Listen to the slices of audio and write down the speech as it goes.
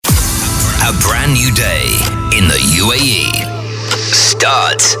A brand new day in the UAE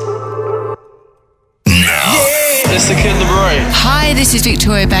starts now. It's the Kid LeBroy. Hi, this is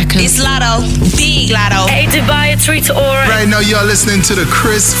Victoria Beckham. It's Lotto. The Lotto. Hey, Dubai, it's Rita Ora. Right now, you're listening to the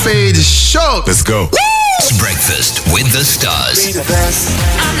Chris Fade Show. Let's go. It's Breakfast with the Stars.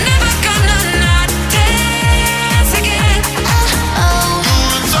 I'm never gonna not dance again.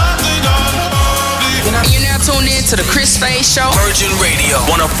 You're now tuned in to the Chris Fade Show. Virgin Radio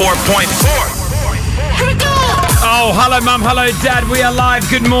 104.4. Here we go. Oh, hello, Mum. Hello, Dad. We are live.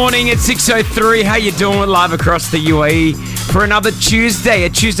 Good morning. It's 6:03. How you doing? We're live across the UAE for another Tuesday.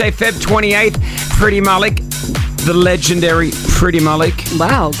 Tuesday, Feb 28th. Pretty Malik, the legendary Pretty Malik.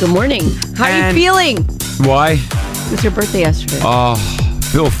 Wow, good morning. How are you feeling? Why? It was your birthday yesterday. Oh,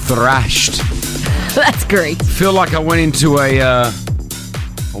 feel thrashed. That's great. Feel like I went into a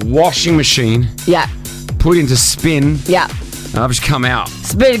washing machine, Yeah, put into spin, yeah. and I've just come out.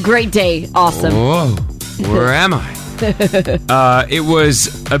 It's been a great day. Awesome. Whoa, where am I? It was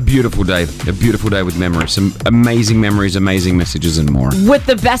a beautiful day with memories, some amazing memories, amazing messages, and more. With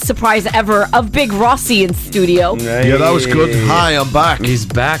the best surprise ever of Big Rossi in studio. Yeah, that was good. Hi, I'm back. He's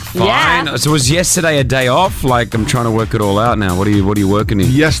back, fine. Yeah. So was yesterday a day off? Like, I'm trying to work it all out now. What are you working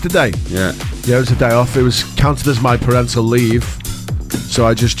in? Yesterday. Yeah. Yeah, it was a day off. It was counted as my parental leave. So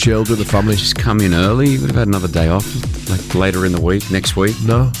I just chilled with the family. Just come in early. You would have had another day off, like later in the week, next week.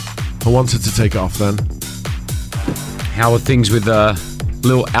 No, I wanted to take it off then. How are things with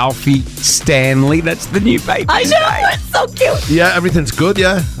little Alfie Stanley? That's the new baby. I know, it's so cute. Yeah, everything's good,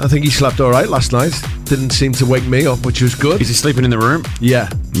 yeah. I think he slept all right last night. Didn't seem to wake me up, which was good. Is he sleeping in the room? Yeah.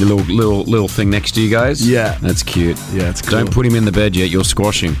 The little thing next to you guys? Yeah. That's cute. Yeah, it's cool. Don't put him in the bed yet. You'll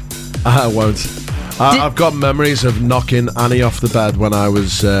squash him. I won't. I've got memories of knocking Annie off the bed when I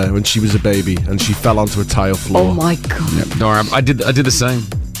was when she was a baby and she fell onto a tile floor. Oh my God. Yep. Don't worry, I did the same.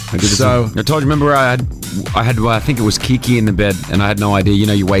 I told you, remember where I had I think it was Kiki in the bed and I had no idea. You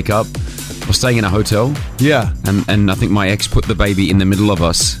know, you wake up. I was staying in a hotel. Yeah. And I think my ex put the baby in the middle of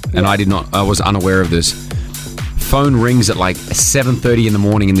us and I was unaware of this. Phone rings at like 7:30 in the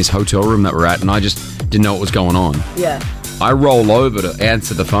morning in this hotel room that we're at and I just didn't know what was going on. Yeah. I roll over to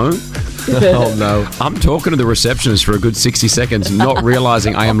answer the phone. Oh no. I'm talking to the receptionist for a good 60 seconds, not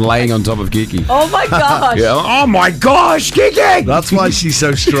realizing I am laying on top of Kiki. Oh my gosh. Yeah. Oh my gosh, Kiki! That's why she's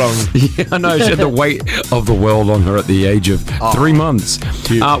so strong. Yeah, I know. She had the weight of the world on her at the age of 3 months.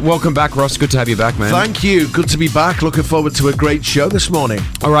 Welcome back, Ross. Good to have you back, man. Thank you. Good to be back. Looking forward to a great show this morning.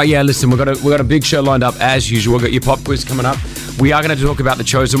 All right, yeah, listen, we've got a big show lined up as usual. We've got your pop quiz coming up. We are going to talk about The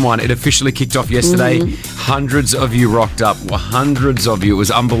Chosen One. It officially kicked off yesterday. Hundreds of you rocked up. Hundreds of you. It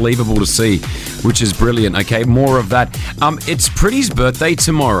was unbelievable to see, which is brilliant, okay? More of that. It's Pretty's birthday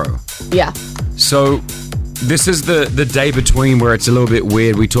tomorrow. Yeah. So this is the day between where it's a little bit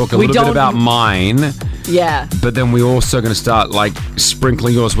weird. We talk a little bit about mine. Yeah. But then we're also going to start, like,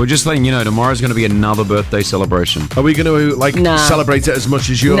 sprinkling yours. We're just letting you know, tomorrow's going to be another birthday celebration. Are we going to, celebrate it as much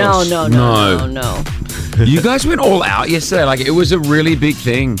as yours? No. You guys went all out yesterday. Like, it was a really big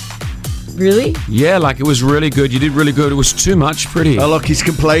thing. Really? Yeah, like, it was really good. You did really good. It was too much, Pretty. Oh, look, he's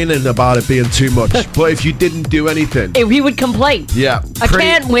complaining about it being too much. But if you didn't do anything... He would complain. Yeah. I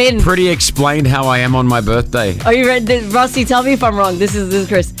can't win. Pretty explained how I am on my birthday. Are you ready? Rossi, tell me if I'm wrong. This is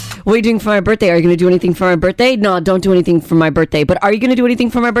Chris. What are you doing for my birthday? Are you going to do anything for my birthday? No, don't do anything for my birthday. But are you going to do anything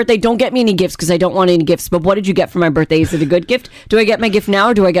for my birthday? Don't get me any gifts because I don't want any gifts. But what did you get for my birthday? Is it a good gift? Do I get my gift now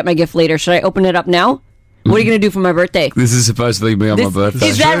or do I get my gift later? Should I open it up now? What are you going to do for my birthday? This is supposedly me on my birthday.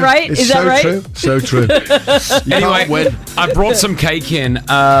 Is that right? It's is that right? True. So true. Anyway, I brought some cake in.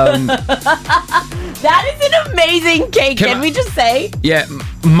 That is an amazing cake. Can we just say? Yeah,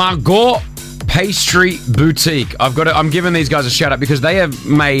 Margot Pastry Boutique. I'm giving these guys a shout out because they have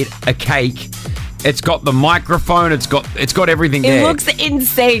made a cake. It's got the microphone. It's got everything there. It looks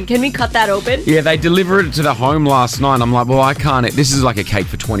insane. Can we cut that open? Yeah, they delivered it to the home last night. I'm like, well, I can't. This is like a cake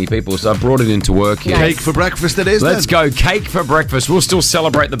for 20 people, so I brought it into work here. Nice. Cake for breakfast it is. Let's go. Cake for breakfast. We'll still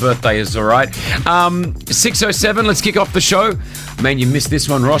celebrate the birthdays, all right? 6:07, let's kick off the show. Man, you missed this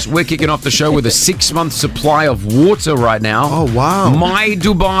one, Ross. We're kicking off the show with a 6-month supply of water right now. Oh, wow. My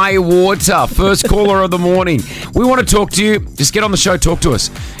Dubai Water. First caller of the morning. We want to talk to you. Just get on the show, talk to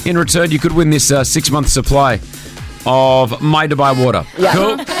us. In return, you could win this 6-month supply of My Dubai Water. Yeah.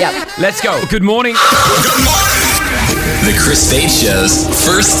 Cool? Yeah. Let's go. Good morning. Good morning. The Chris Fade Show's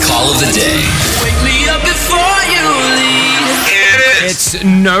first call of the day. Wake me up before you leave. It's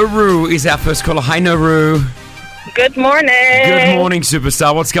Noru is our first caller. Hi, Noru. Good morning. Good morning,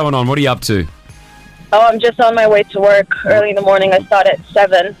 superstar. What's going on? What are you up to? Oh, I'm just on my way to work early in the morning. I start at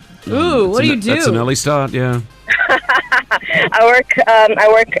 7. Ooh, what do you do? That's an early start, yeah. I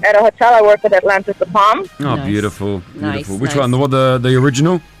work at a hotel. I work at Atlantis The Palm. Oh, Nice. beautiful. Nice, Beautiful. Which nice. one? The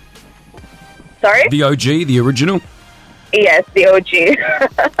original? Sorry? The OG? The original? Yes, the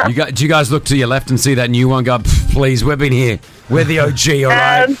OG. Do you guys look to your left and see that new one? Go, please, we've been here. We're the OG, all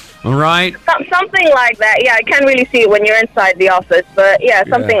right? All right? Something like that. Yeah, I can't really see it when you're inside the office, but yeah,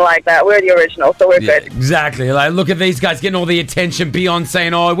 something like that. We're the original, so we're Yeah, good. exactly. Like, look at these guys getting all the attention. Beyonce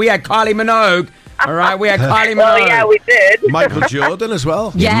and all. We had Kylie Minogue. All right, we had Kylie Minogue. Well, yeah, we did. Michael Jordan as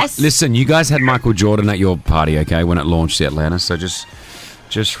well. Yes. Listen, you guys had Michael Jordan at your party, okay, when it launched the Atlanta, so just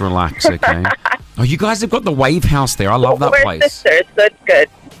relax, okay? Oh, you guys have got the Wave House there. I love that We're place. sisters, so it's good.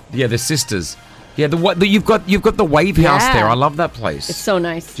 Yeah, the sisters. Yeah, you've got the Wave House Yeah. there. I love that place. It's so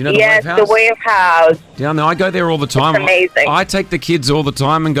nice. Do you know the Yes, Wave House? the Wave House. Down there, I go there all the time. amazing. I take the kids all the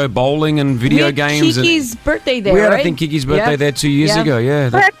time and go bowling and video We had games. Kiki's birthday there, we had, right? I think, Kiki's birthday Yeah. there 2 years Yeah. ago. Yeah,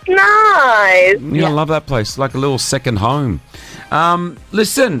 That's nice. I love that place. Like a little second home.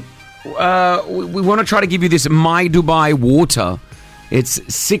 Listen, we want to try to give you this My Dubai water. It's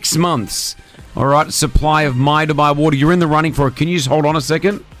 6 months. All right, supply of My Dubai water. You're in the running for it. Can you just hold on a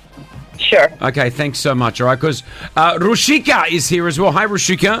second? Sure. Okay, thanks so much. All right, because Rushika is here as well. Hi,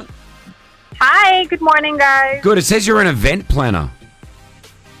 Rushika. Hi, good morning, guys. Good. It says you're an event planner.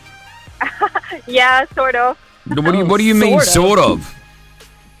 Yeah, sort of. What do you mean, sort of?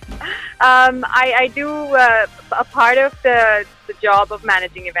 I do a part of the job of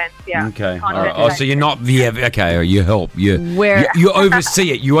managing events. Yeah. Okay. On All right. event Oh, so you're not the okay. You help. Where- you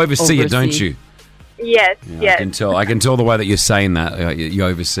oversee it. You oversee it, don't Oversee. you? Yes, Yeah, yes. I can tell the way that you're saying that. You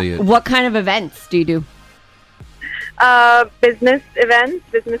oversee it. What kind of events do you do? Business events,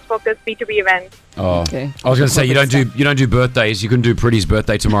 business-focused B2B events. Oh, Okay. I was going to say you don't do birthdays. You can do Pretty's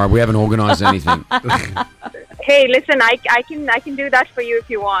birthday tomorrow. We haven't organised anything. Hey, listen, I can do that for you if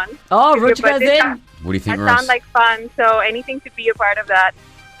you want. Oh, If your Ruchika's birthday in. sounds- What do you think, That Russ? sounds like fun. So anything to be a part of that.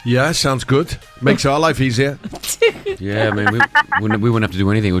 Yeah, sounds good. Makes our life easier. Yeah, I mean, we wouldn't have to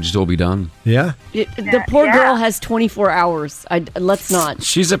do anything. It would just all be done. Yeah. The poor girl has 24 hours. Let's not.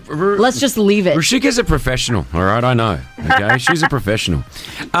 Let's just leave it. Rushika's a professional, all right? I know. Okay, she's a professional.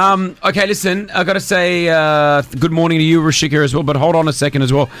 Okay, listen, I got to say good morning to you, Rushika, as well. But hold on a second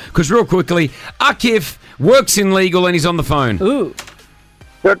as well, because real quickly, Akif works in legal and he's on the phone. Ooh.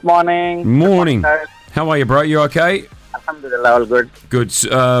 Good morning. Morning. How are you, bro? You okay? Alhamdulillah, all good. Good.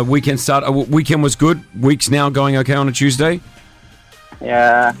 Weekend was good. Week's now going okay on a Tuesday.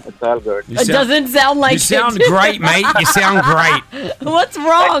 Yeah, it's all good. It doesn't sound like You it. sound great, mate. You sound great. What's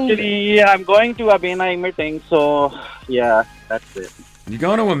wrong? Actually, I'm going to a BNI meeting, so yeah, that's it. You're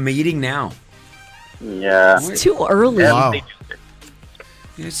going to a meeting now. Yeah. It's too early. Wow. Yeah,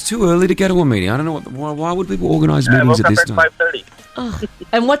 it's too early to go to a meeting. I don't know why would people organise I meetings woke at up this at time. 5:30. Ugh.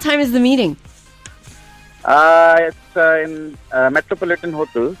 And what time is the meeting? It's in Metropolitan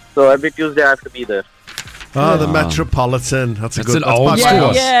Hotel, so every Tuesday I have to be there. Oh, the Metropolitan. That's a That's good an old back school. to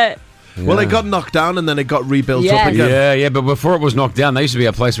us. Yeah. Well, it got knocked down and then it got rebuilt Yes. up again. Yeah, but before it was knocked down, there used to be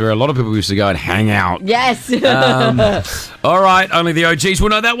a place where a lot of people used to go and hang out. Yes. All right, only the OGs will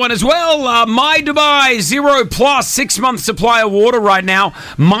know that one as well. My Dubai Zero Plus, 6 month supply of water right now.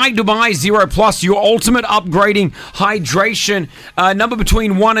 My Dubai Zero Plus, your ultimate upgrading hydration. Number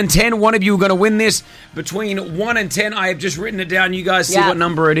between 1 and 10. One of you are going to win this. Between 1 and 10, I have just written it down. You guys see Yeah. what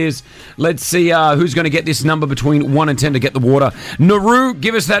number it is. Let's see who's going to get this number between 1 and 10 to get the water. Naru,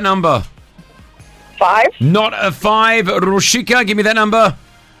 give us that number. 5. Not a 5. Rushika, give me that number.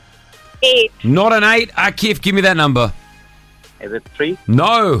 8. Not an 8. Akif, give me that number. Is it 3?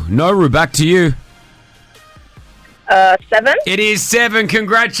 No, Ru, back to you. 7. It is 7.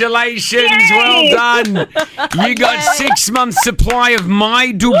 Congratulations. Yay! Well done. You got 6 months supply of My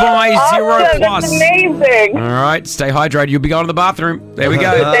Dubai Zero Awesome, Plus. that's amazing. All right, stay hydrated. You'll be going to the bathroom. There we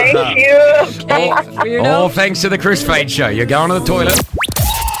go. Thank you. All thanks to the Chris Fade Show. You're going to the toilet.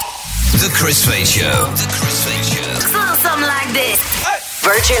 The Chris Fade Show. The Chris Fade Show. Something like this.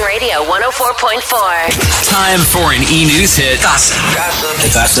 Virgin Radio 104.4. Time for an E-News hit. Gossip.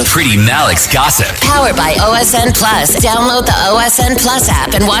 That's the Pretty Malik's Gossip. Powered by OSN Plus. Download the OSN Plus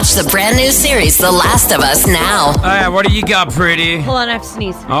app and watch the brand new series, The Last of Us, now. All right, what do you got, Pretty? Hold on, I have to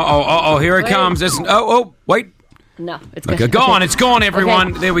sneeze. Uh-oh, here it Wait. comes. Wait. No, it's Okay, good. go on. It's gone,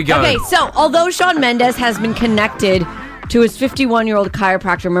 everyone. Okay. There we go. Okay, so although Shawn Mendes has been connected to his 51-year-old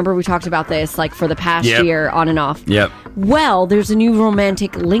chiropractor, remember we talked about this like for the past Yep. year on and off. Yep. Well, there's a new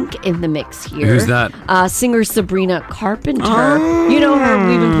romantic link in the mix here. Who's that? Singer Sabrina Carpenter. You know her.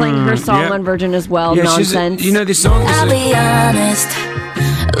 We've been playing her song Yep. on Virgin as well. Yeah, she's Nonsense. you know this song? I'll be honest,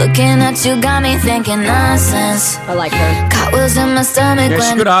 Looking at you got me thinking nonsense. I like her. Cartwheels in my stomach Yeah, she's a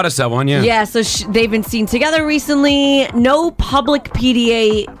when good artist, that one, yeah. Yeah, so they've been seen together recently. No public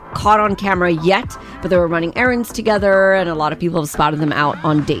PDA caught on camera yet, but they were running errands together, and a lot of people have spotted them out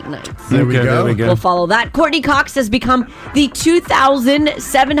on date nights. There we go. We'll follow that. Courtney Cox has become the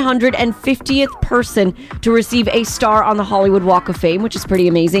 2,750th person to receive a star on the Hollywood Walk of Fame, which is pretty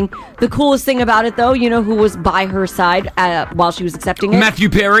amazing. The coolest thing about it, though, you know who was by her side while she was accepting it? Matthew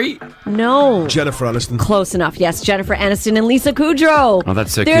Perry? No. Jennifer Aniston. Close enough, yes. Jennifer Aniston and Lisa Kudrow. Oh,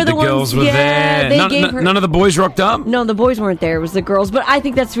 that's so They're cute. The ones- girls were yeah, there. They gave her... None of the boys rocked up? No, the boys weren't there. It was the girls. But I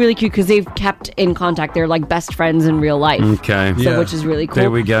think that's really cute because they've kept in contact. They're like best friends in real life. Okay. So, which is really cool.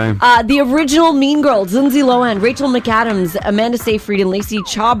 There we go. The original Mean Girls, Lindsay Lohan, Rachel McAdams, Amanda Seyfried, and Lacey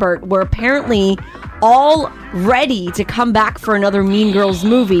Chabert were apparently all ready to come back for another Mean Girls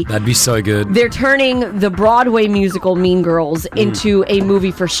movie. That'd be so good. They're turning the Broadway musical Mean Girls into a movie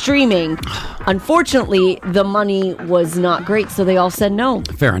for streaming. Unfortunately, the money was not great, so they all said no.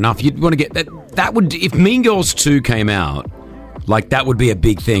 Fair enough. You'd want to get that. That would, if Mean Girls 2 came out, like that would be a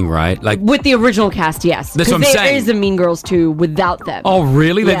big thing, right? Like with the original cast, yes. That's what I'm 'Cause saying. There is a Mean Girls 2 without them. Oh,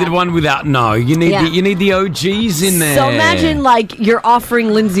 really? They Yeah. did one without? No, you need Yeah. you need the OGs in there. So imagine like you're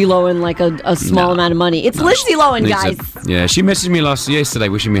offering Lindsay Lohan like a small amount of money. It's Lindsay Lohan, Needs guys. Yeah, she messaged me yesterday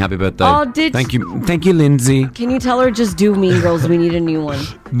wishing me happy birthday. Oh, did- Thank you, Lindsay. Can you tell her just do Mean Girls? We need a new one.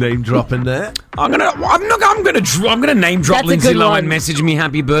 Name drop in there. I'm gonna name drop That's a Lindsay good Lohan. one. Message me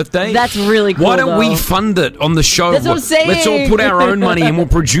happy birthday. That's really cool. Why don't we though. fund it on the show? That's what I'm saying. Let's all put our own money and we'll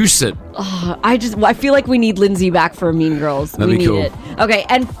produce it. I feel like we need Lindsay back for Mean Girls. That'd we be need cool. it. Okay,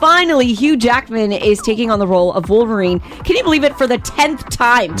 and finally, Hugh Jackman is taking on the role of Wolverine. Can you believe it? For the 10th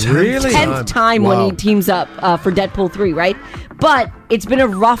time. Really? 10th time Wow. when he teams up for Deadpool 3, right? But it's been a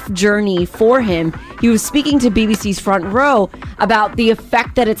rough journey for him. He was speaking to BBC's Front Row about the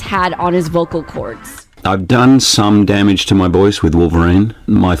effect that it's had on his vocal cords. I've done some damage to my voice with Wolverine.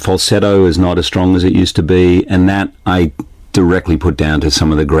 My falsetto is not as strong as it used to be, and that I directly put down to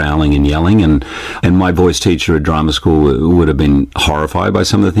some of the growling and yelling, and my voice teacher at drama school would have been horrified by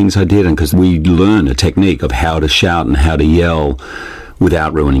some of the things I did, and because we learn a technique of how to shout and how to yell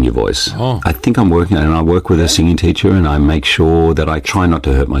without ruining your voice. I think I'm working on it, and I work with a singing teacher, and I make sure that I try not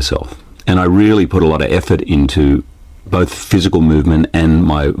to hurt myself, and I really put a lot of effort into both physical movement and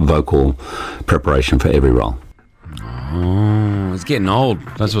my vocal preparation for every role. Oh, it's getting old.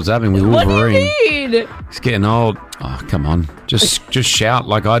 That's what's happening with What do Wolverine. you mean? It's getting old. Oh, come on. Just shout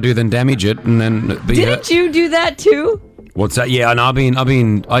like I do, then damage it, and then be Didn't hurt. you do that too? What's that? Yeah, and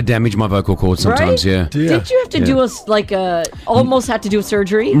I damage my vocal cords sometimes. Right? Yeah. Did you have to do almost had to do a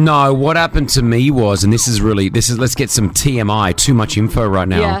surgery? No, what happened to me was, and let's get some TMI, too much info right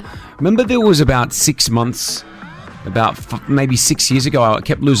now. Yeah. Remember there was about 6 months, maybe 6 years ago, I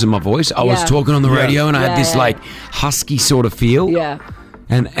kept losing my voice. I was Yeah. talking on the Yeah. radio and I had Yeah, this yeah. like husky sort of feel. Yeah.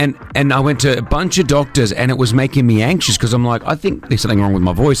 And I went to a bunch of doctors and it was making me anxious because I'm like, I think there's something wrong with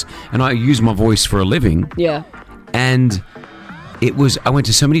my voice, and I use my voice for a living. Yeah. And I went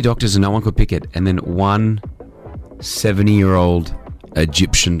to so many doctors and no one could pick it. And then one 70-year-old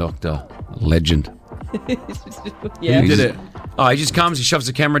Egyptian doctor, legend. Yeah. You did it. Oh, he just comes, he shoves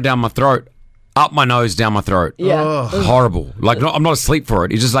the camera down my throat, up my nose, down my throat. Yeah. Horrible. Like, I'm not asleep for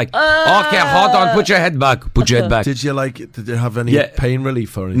it. He's just like, okay, hold on, put your head back. Put your head back. Did you have any pain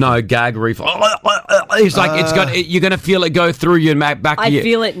relief or anything? No, gag reflex. It's like, you're going to feel it go through your back I of your...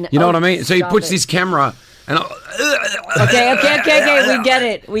 feel it. You know what I mean? So he Stop puts it. this camera and...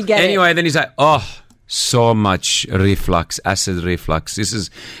 Okay. We get it. Anyway, then he's like, oh, so much reflux, acid reflux.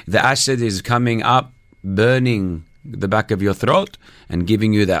 The acid is coming up, burning the back of your throat and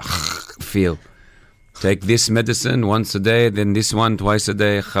giving you that feel. Take this medicine once a day, then this one twice a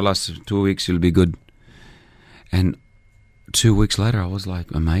day. Khalas, 2 weeks, you'll be good. And 2 weeks later, I was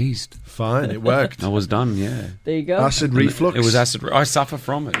like amazed. Fine, it worked. I was done, yeah. There you go. Acid reflux. It was acid. I suffer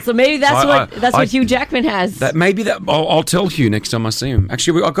from it. So maybe that's So what Hugh Jackman has. I'll tell Hugh next time I see him.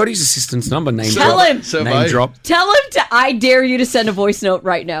 Actually, I got his assistant's number. Tell him. Name drop. Tell him to. I dare you to send a voice note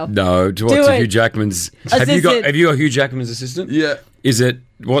right now. No, to Do it. Hugh Jackman's. Have you got Hugh Jackman's assistant? Yeah. Is it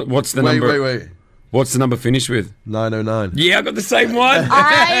what's the number? Wait. What's the number finished with? 909. Yeah, I got the same one.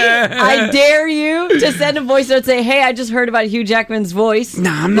 I dare you to send a voice note and say, hey, I just heard about Hugh Jackman's voice.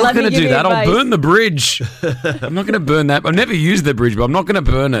 Nah, I'm not going to do that. I'll burn the bridge. I'm not going to burn that. I've never used the bridge, but I'm not going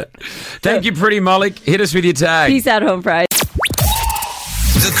to burn it. Thank you, Pretty Malik. Hit us with your tag. Peace out, home prize.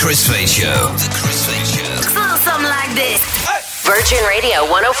 The Chris Fade Show. The Chris Fade Show. It's a little something like this. Virgin Radio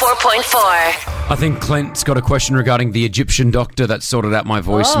 104.4. I think Clint's got a question regarding the Egyptian doctor that sorted out my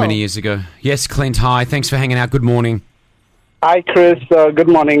voice many years ago. Yes, Clint, hi. Thanks for hanging out. Good morning. Hi, Chris. Good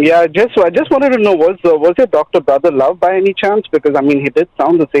morning. Yeah, I just wanted to know, was your doctor Brother Love by any chance? Because, I mean, he did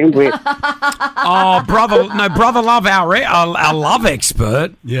sound the same way. Brother Love, our love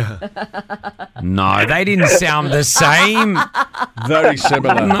expert. Yeah. No, they didn't sound the same. Very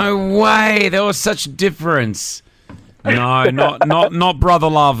similar. No way. There was such difference. No, not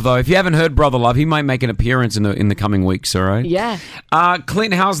Brother Love, though. If you haven't heard Brother Love, he might make an appearance in the coming weeks, all right? Yeah.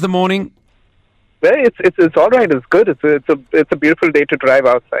 Clint, how's the morning? Well, it's all right. It's good. It's a beautiful day to drive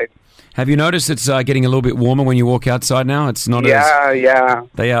outside. Have you noticed it's getting a little bit warmer when you walk outside now? It's not Yeah.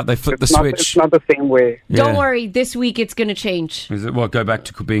 They flip the switch. It's not the same way. Yeah. Don't worry. This week it's going to change. Is it go back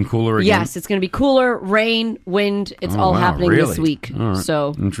to being cooler again? Yes, it's going to be cooler, rain, wind. It's all happening this week. All right.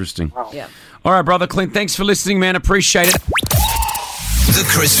 So interesting. Wow. Yeah. All right, brother Clint. Thanks for listening, man. Appreciate it. The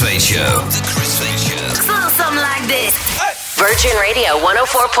Chris Fade Show. Something like this. Virgin Radio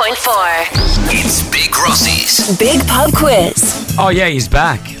 104.4. It's Big Rossi's Big Pub Quiz. Oh yeah, he's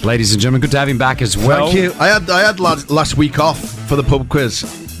back, ladies and gentlemen. Good to have him back as well. Thank you. I had last week off for the pub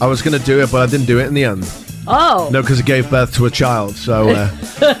quiz. I was going to do it, but I didn't do it in the end. Oh. No, because I gave birth to a child. So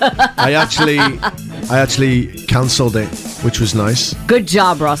I actually cancelled it, which was nice. Good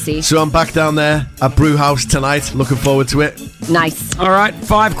job, Rossi. So I'm back down there at Brew House tonight. Looking forward to it. Nice. All right,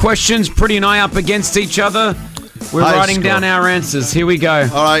 5 questions. Pretty and I up against each other. We're Highest writing score. down our answers. Here we go.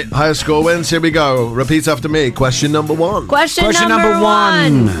 All right, highest score wins. Here we go. Repeat after me. Question number 1. Question number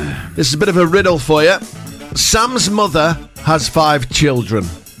one. This is a bit of a riddle for you. Sam's mother has 5 children.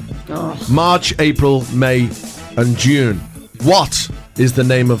 March, April, May, and June. What is the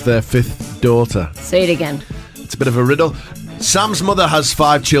name of their 5th daughter? Say it again. It's a bit of a riddle. Sam's mother has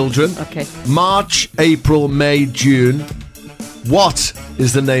 5 children. Okay. March, April, May, June. What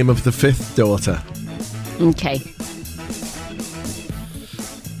is the name of the 5th daughter? Okay.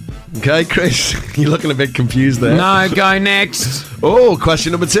 Okay, Chris, you're looking a bit confused there. No, go next. Oh,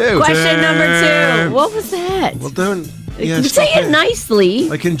 question number 2. Question number 2. What was that? Well, don't. Yeah, You say stop it nicely.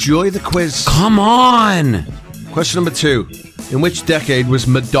 Like, enjoy the quiz. Come on. Question number 2. In which decade was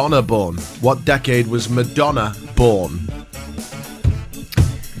Madonna born? What decade was Madonna born?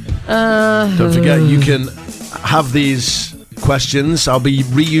 Don't forget, you can have these questions. I'll be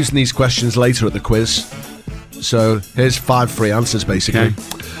reusing these questions later at the quiz. So here's 5 free answers, basically.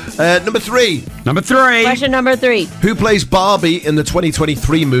 Number 3. Number 3. Question number 3. Who plays Barbie in the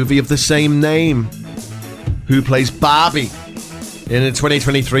 2023 movie of the same name? Who plays Barbie in a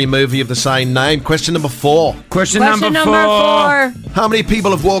 2023 movie of the same name? Question number 4. Question number 4. How many people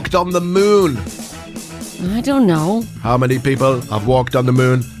have walked on the moon? I don't know. How many people have walked on the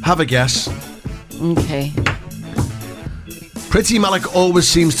moon? Have a guess. Okay. Pretty Malik always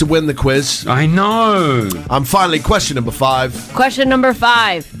seems to win the quiz. I know. And finally, question number 5. Question number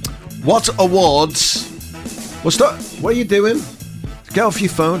 5. What awards... What are you doing? Get off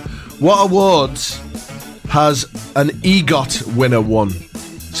your phone. What awards has an EGOT winner won?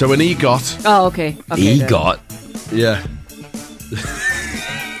 So an EGOT... Oh, okay. EGOT? Yeah.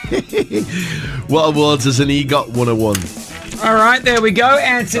 What awards has an EGOT winner won? All right, there we go.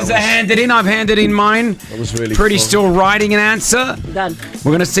 Answers are handed in. I've handed in mine. That was really Pretty fun. still writing an answer. Done.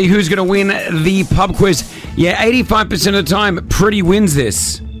 We're going to see who's going to win the pub quiz. Yeah, 85% of the time, Pretty wins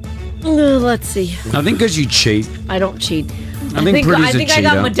this. Let's see. I think because you cheat. I don't cheat. I think Pretty's a I got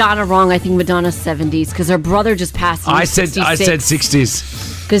cheater. Madonna wrong. I think Madonna's 70s because her brother just passed. I said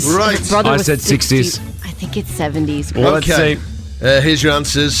 60s. Because Right. her brother I was said 60s. 60s. I think it's 70s. Well, let's Okay. see. Here's your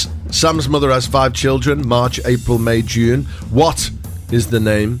answers. Sam's mother has 5 children. March, April, May, June. What is the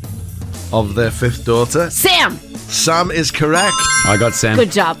name of their 5th daughter? Sam. Sam is correct. I got Sam.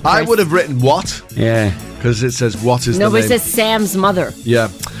 Good job. I Chris. would have written what? Yeah. Because it says what is Nobody the name. says Sam's mother. Yeah.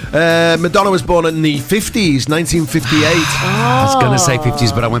 Madonna was born in the 50s, 1958. I was going to say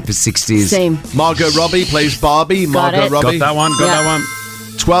 50s, but I went for 60s. Same. Margot Robbie plays Barbie. Got Margot it. Robbie. Got that one. Got Yeah. that one.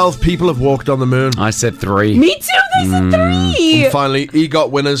 12 people have walked on the moon. I said 3. Me too. They said 3. And finally, EGOT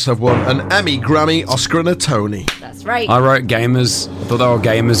winners have won an Emmy, Grammy, Oscar, and a Tony. That's right. I wrote Gamers. I thought they were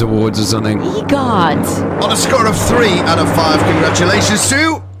Gamers Awards or something. EGOT. On a score of 3 out of 5, congratulations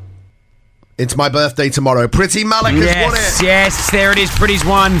to... It's my birthday tomorrow. Pretty Malik has won it. Yes, there it is. Pretty's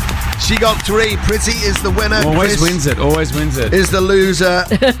won. She got 3. Pretty is the winner. Always Chris wins it. Always wins it. is the loser.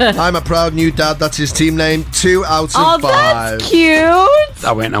 I'm a proud new dad. That's his team name. 2 out of Oh, 5. that's cute.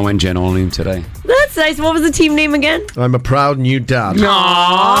 I went Jen Olin today. That's nice. What was the team name again? I'm a proud new dad.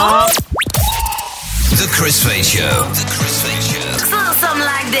 Aww. The Chris Fade Show. The Chris Fade Show. Something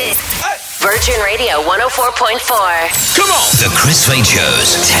like this. Virgin Radio 104.4. Come on. The Chris Fade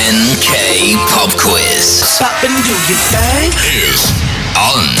Show's 10K Pop Quiz Stop and do your thing. is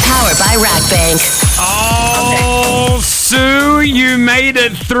on. Powered by Rack Bank. Oh, Sue, you made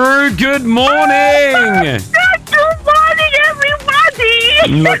it through. Good morning. Good morning, everybody.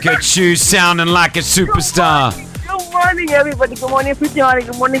 Look at you sounding like a superstar. Good morning, everybody. Good morning, Pujani.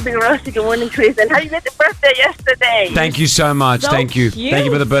 Good morning, Big Rusty. Good morning, Chris. And how you had the birthday yesterday? Thank you so much. Thank you. cute. Thank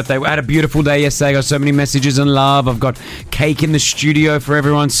you for the birthday. We had a beautiful day yesterday. I got so many messages and love. I've got cake in the studio for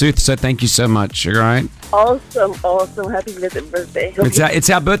everyone, Sue. So thank you so much. All right. Awesome. Happy birthday. It's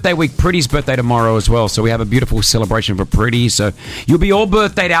our birthday week. Pretty's birthday tomorrow as well. So we have a beautiful celebration for Pretty. So you'll be all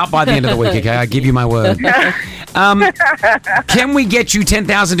birthdayed out by the end of the week, okay? I give you my word. Can we get you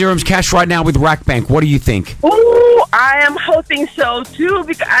 10,000 dirhams cash right now with Rack Bank? What do you think? Ooh, I am hoping so too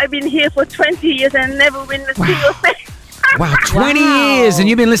because I've been here for 20 years and never win a single thing. Wow, 20 years, and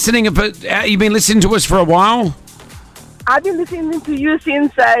you've been listening to us for a while. I've been listening to you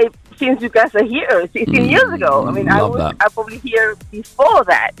since you guys are here, 16 years ago. I mean, I probably here before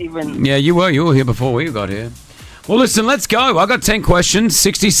that even. Yeah, you were here before we got here. Well, listen, let's go. I got 10 questions,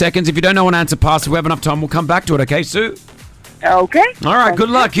 60 seconds. If you don't know an answer, pass. If we have enough time, we'll come back to it. Okay, Sue? Okay. All right,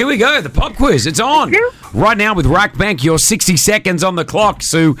 good luck. Here we go. The pop quiz. It's on. Right now with Rack Bank, your 60 seconds on the clock,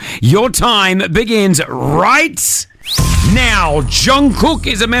 Sue. Your time begins right now. Jungkook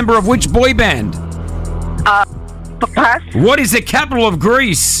is a member of which boy band? Pass. What is the capital of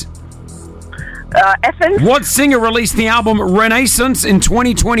Greece? Athens. What singer released the album Renaissance in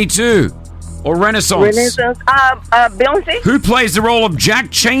 2022? Or Renaissance? Beyonce. Who plays the role of Jack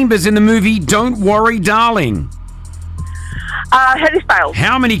Chambers in the movie Don't Worry, Darling? Harry Styles.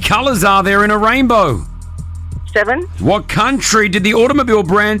 How many colors are there in a rainbow? 7. What country did the automobile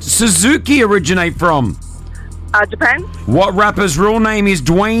brand Suzuki originate from? Japan. What rapper's real name is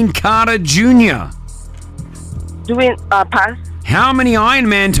Dwayne Carter Jr.? Pass. How many Iron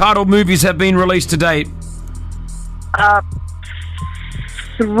Man titled movies have been released to date?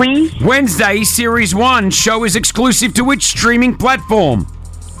 3. Wednesday, Series 1 show is exclusive to which streaming platform?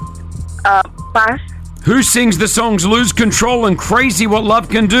 Pass. Who sings the songs Lose Control and Crazy What Love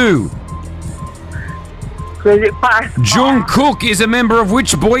Can Do? Crazy. Pass. Jungkook is a member of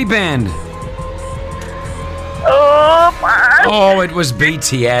which boy band? Pass. Oh, it was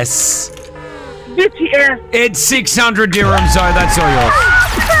BTS. BTS. It's 600 dirhams, so that's all yours.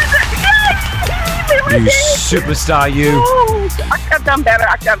 You superstar, you. I could have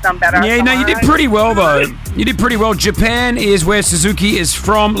done better. Yeah, no, you did pretty well, though. You did pretty well. Japan is where Suzuki is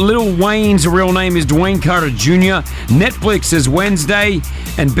from. Lil Wayne's real name is Dwayne Carter Jr. Netflix is Wednesday.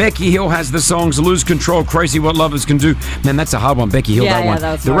 And Becky Hill has the songs Lose Control, Crazy What Lovers Can Do. Man, that's a hard one. Becky Hill, that one.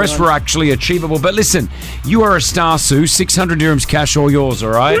 That was the rest were actually achievable. But listen, you are a star, Sue. 600 dirhams cash, all yours,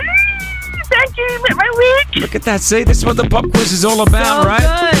 all right? Thank you. You made my week. Look at that. See, this is what the pop quiz is all about, So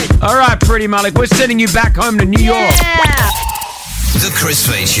right? good. All right, Pretty Malik. We're sending you back home to New York. The Chris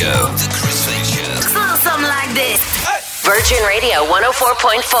Fade Show. The Chris Fade Show. Something like this. Virgin Radio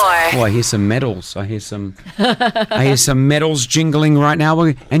 104.4. Oh, I hear some medals. I hear some medals jingling right now.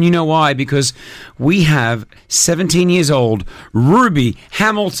 And you know why? Because we have 17 years old Ruby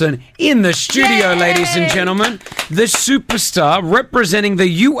Hamilton in the studio, ladies and gentlemen. The superstar representing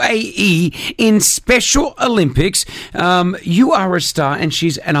the UAE in Special Olympics. You are a star, and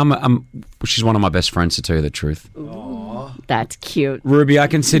she's one of my best friends, to tell you the truth. That's cute. Ruby, I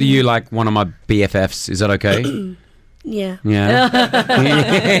consider you like one of my BFFs. Is that okay? Yeah.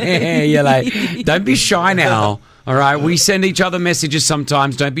 Yeah. You're like, don't be shy now. All right. We send each other messages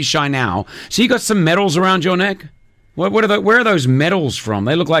sometimes. Don't be shy now. So you got some medals around your neck? Where are those medals from?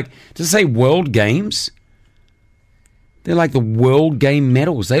 They look like, does it say World Games? They're like the World Game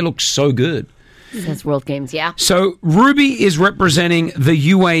medals. They look so good. It says World Games, yeah. So Ruby is representing the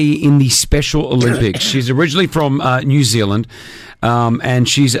UAE in the Special Olympics. She's originally from New Zealand, and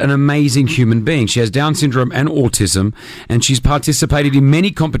she's an amazing human being. She has Down syndrome and autism, and she's participated in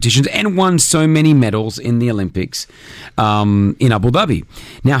many competitions and won so many medals in the Olympics in Abu Dhabi.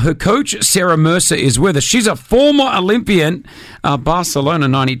 Now, her coach, Sarah Mercer, is with us. She's a former Olympian, Barcelona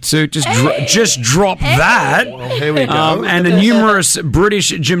 92. Just drop that. Well, here we go. And a numerous British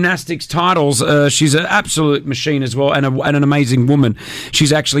gymnastics titles. She's an absolute machine as well, and an amazing woman.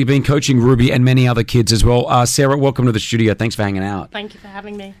 She's actually been coaching Ruby and many other kids as well. Sarah, welcome to the studio. Thanks for hanging out. Thank you for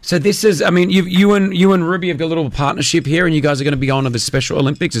having me. So this is, I mean, you and Ruby have got a little partnership here, and you guys are going to be on to the Special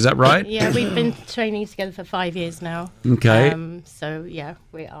Olympics. Is that right? Yeah, we've been training together for 5 years now. Okay. So yeah,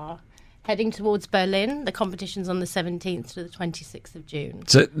 we are heading towards Berlin. The competition's on the 17th to the 26th of June.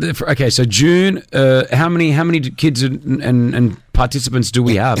 So so June. How many kids and participants do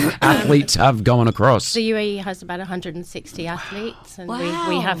we have? Athletes have going across. The UAE has about 160 athletes, and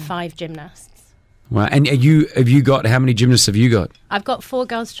we have 5 gymnasts. Wow. And have you got, how many gymnasts have you got? I've got 4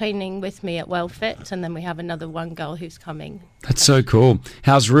 girls training with me at WellFit, and then we have another 1 girl who's coming. That's so cool.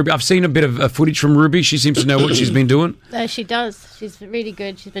 How's Ruby? I've seen a bit of footage from Ruby. She seems to know what she's been doing. She does. She's really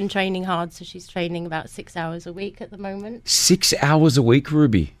good. She's been training hard, so she's training about 6 hours a week at the moment. 6 hours a week,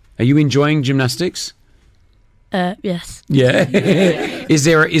 Ruby. Are you enjoying gymnastics? Yes. Yeah. Is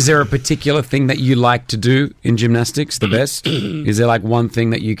there a particular thing that you like to do in gymnastics the best? Is there like one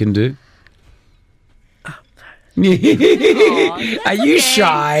thing that you can do? Are you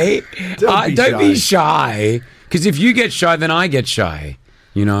shy? Don't be shy. Because if you get shy, then I get shy.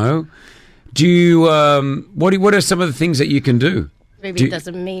 You know. Do you? What are some of the things that you can do? Ruby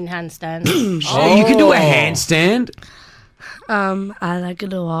doesn't mean handstand. You can do a handstand. I like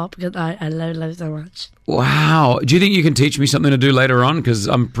it a lot because I love so much. Wow. Do you think you can teach me something to do later on? Because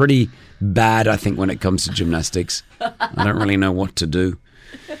I'm pretty bad, I think, when it comes to gymnastics. I don't really know what to do.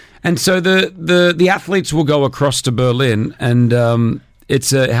 And so the athletes will go across to Berlin, and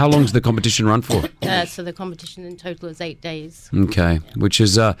it's how long does the competition run for? So the competition in total is 8 days. Okay, which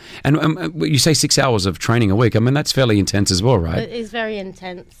is and you say 6 hours of training a week. I mean, that's fairly intense as well, right? It is very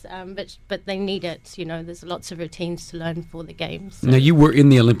intense, but they need it. You know, there's lots of routines to learn for the games. So. Now you were in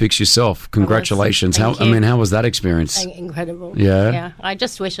the Olympics yourself. Congratulations! Thank you. How was that experience? Incredible. Yeah. I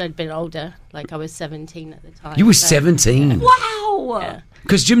just wish I'd been older. Like I was 17 at the time. You were 17. Wow. Yeah.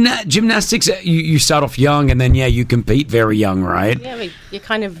 Because gymnastics, you start off young and then, you compete very young, right? Yeah, you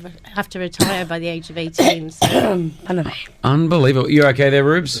kind of have to retire by the age of 18. So. Unbelievable. You're okay there,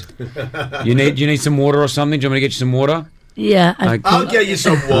 Rubes? You need some water or something? Do you want me to get you some water? Yeah. I'll get you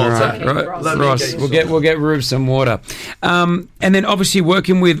some water. Right. Ross, we'll get Rubes some water. And then obviously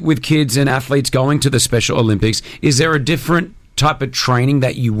working with kids and athletes going to the Special Olympics, is there a different type of training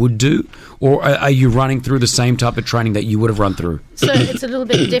that you would do, or are you running through the same type of training that you would have run through? So it's a little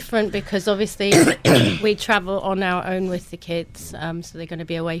bit different because obviously we travel on our own with the kids, so they're going to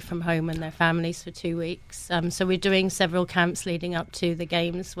be away from home and their families for 2 weeks. So we're doing several camps leading up to the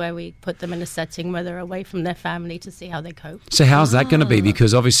games where we put them in a setting where they're away from their family to see how they cope. So how's that going to be?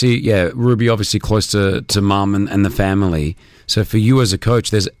 Because obviously, Ruby obviously close to mum and the family. So for you as a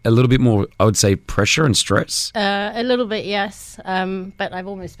coach, there's a little bit more, I would say, pressure and stress? A little bit, yes. But I've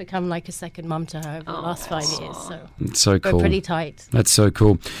almost become like a second mum to her over the last 5 years. So it's so cool. We're pretty tight. That's so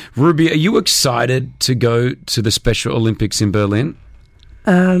cool. Ruby, are you excited to go to the Special Olympics in Berlin?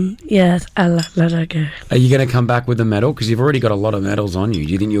 Yes, I'll let her go. Are you going to come back with a medal? Because you've already got a lot of medals on you.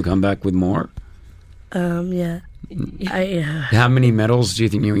 Do you think you'll come back with more? Yeah. How many medals do you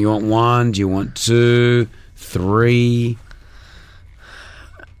think you want? 1? Do you want 2, 3?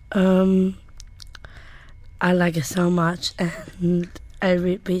 I like it so much, and I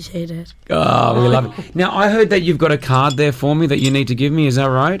really appreciate it. Oh, we love it. Now, I heard that you've got a card there for me that you need to give me. Is that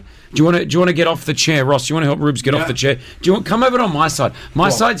right? Do you want to get off the chair, Ross? Do you want to help Rubes get off the chair? Do you want come over on my side? My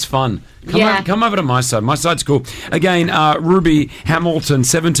side's fun. Come over to my side. My side's cool. Again, Ruby Hamilton,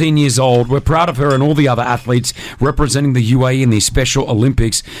 17 years old. We're proud of her and all the other athletes representing the UAE in the Special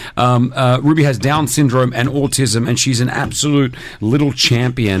Olympics. Ruby has Down syndrome and autism, and she's an absolute little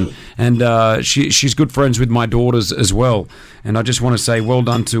champion. And she's good friends with my daughters as well. And I just want to say well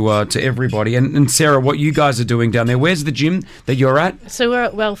done to everybody. And Sarah, what you guys are doing down there, where's the gym that you're at? So we're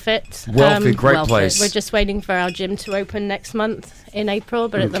at WellFit. WellFit, great place. We're just waiting for our gym to open next month in April,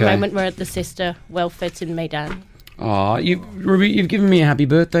 but at the moment we're at the sister WellFit in Meydan. Oh, Ruby, you've given me a happy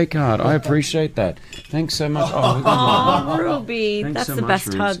birthday card. I appreciate that. Thanks so much. Oh, Ruby, Thanks that's so the much, best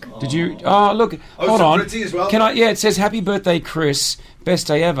Rubes. hug. Did you? Oh, look, hold on. Pretty as well. Can I? Yeah, it says happy birthday, Chris. Best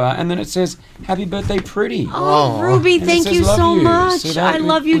day ever, and then it says happy birthday, Pretty. Oh, Ruby, And it thank says, you "Love so you." much. See that? I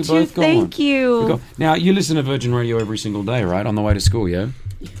love you We too. both got Thank one. you. Now you listen to Virgin Radio every single day, right? On the way to school, yeah.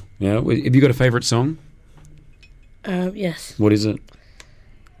 Yeah. Have you got a favourite song? Yes. What is it?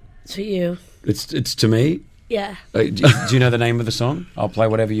 To you. It's to me. Yeah. Do you know the name of the song? I'll play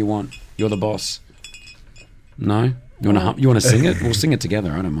whatever you want. You're the boss. No? You want to sing it? We'll sing it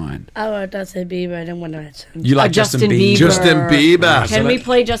together. I don't mind. Oh, Justin Bieber. I don't want to. You like Justin Bieber? Justin Bieber. Can we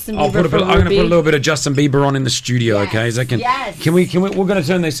play Justin Bieber for I'm going to Ruby? put a little bit of Justin Bieber on in the studio, okay? So yes. Can we? We're going to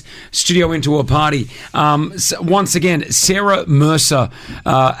turn this studio into a party. Once again, Sarah Mercer,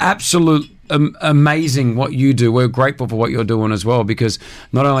 absolute. Amazing what you do. We're grateful for what you're doing as well, because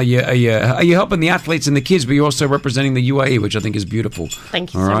not only are you helping the athletes and the kids, but you're also representing the UAE, which I think is beautiful.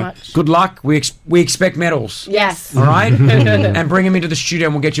 Thank you All so right. much. Good luck. We expect medals. Yes. All right, and bring them into the studio,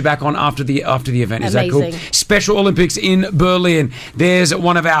 and we'll get you back on after the event. Is that cool? Amazing. Special Olympics in Berlin. There's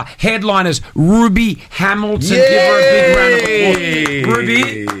one of our headliners, Ruby Hamilton. Yay! Give her a big round of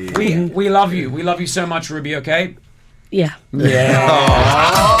applause. Ruby, we love you. We love you so much, Ruby. Okay. Yeah.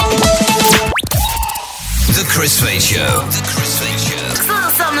 Yeah. Chris Fade Show.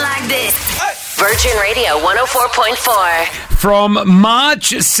 Something like this. Virgin Radio 104.4. From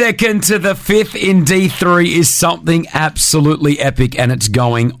March 2nd to the 5th in D3 is something absolutely epic, and it's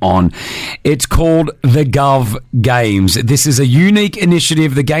going on. It's called the Gov Games. This is a unique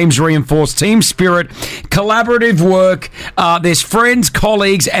initiative. The games reinforce team spirit, collaborative work. There's friends,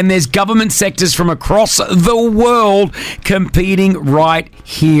 colleagues, and there's government sectors from across the world competing right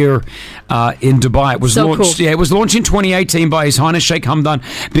here in Dubai. It was launched. Cool. Yeah, it was launched in 2018 by His Highness Sheikh Hamdan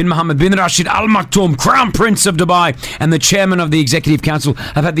bin Mohammed bin Rashid Al Maktoum, Crown Prince of Dubai, and the chairman of the Executive Council.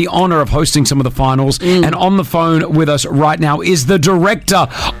 Have had the honour of hosting some of the finals. And on the phone with us right now is the director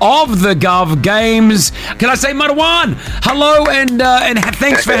of the Gov Games. Can I say, Marwan? Hello, and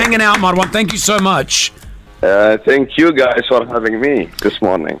thanks for hanging out, Marwan. Thank you so much. Thank you guys for having me this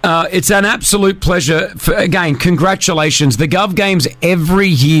morning. It's an absolute pleasure. Again, congratulations. The Gov Games every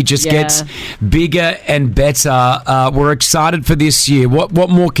year just gets bigger and better. We're excited for this year. What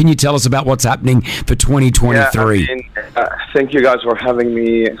more can you tell us about what's happening for 2023? Thank you guys for having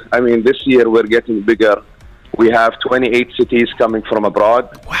me. I mean, this year we're getting bigger. We have 28 cities coming from abroad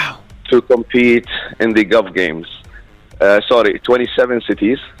to compete in the Gov Games. 27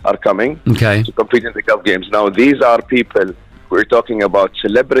 cities are coming to compete in the Gov Games. Now, these are people, we're talking about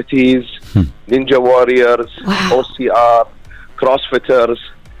celebrities, ninja warriors, OCR, CrossFitters.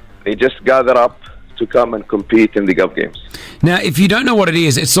 They just gather up to come and compete in the Gov Games. Now, if you don't know what it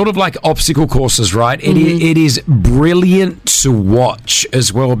is, it's sort of like obstacle courses, right? It is brilliant to watch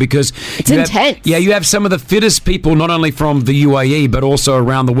as well because it's intense. You have some of the fittest people, not only from the UAE, but also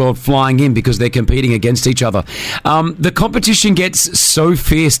around the world flying in because they're competing against each other. The competition gets so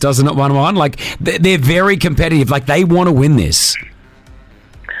fierce, doesn't it, Marwan? Like, they're very competitive. Like, they want to win this.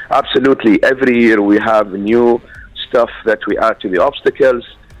 Absolutely. Every year we have new stuff that we add to the obstacles,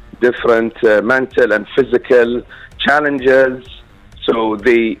 different mental and physical challenges. So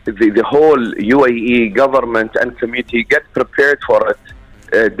the whole UAE government and community get prepared for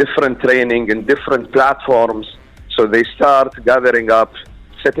it, different training and different platforms. So they start gathering up,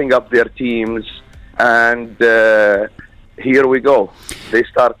 setting up their teams, and here we go. They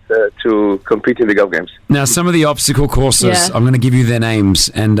start to compete in the Gov Games. Now, some of the obstacle courses, I'm going to give you their names,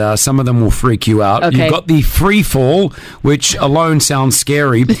 and some of them will freak you out. Okay. You've got the free fall, which alone sounds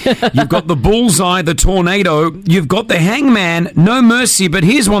scary. You've got the bullseye, the tornado. You've got the hangman, no mercy. But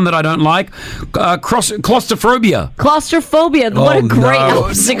here's one that I don't like: claustrophobia. Claustrophobia. What a great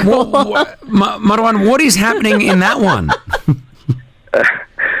obstacle. Marwan, what is happening in that one?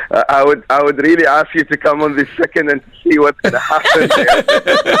 I would really ask you to come on this second and see what's going to happen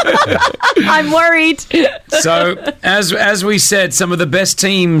there. I'm worried. So, as we said, some of the best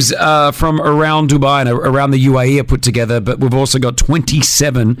teams from around Dubai and around the UAE are put together, but we've also got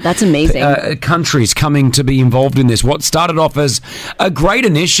 27 That's amazing. Countries coming to be involved in this. What started off as a great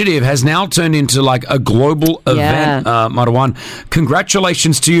initiative has now turned into like a global event, Marwan.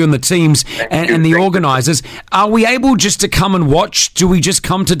 Congratulations to you and the teams and the organisers. Are we able just to come and watch? Do we just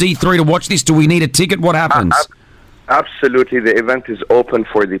come to D3 to watch this? Do we need a ticket? What happens? Absolutely. The event is open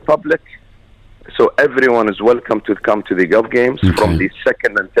for the public. So everyone is welcome to come to the Gov Games from the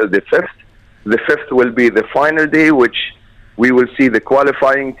 2nd until the 5th. The 5th will be the final day, which we will see the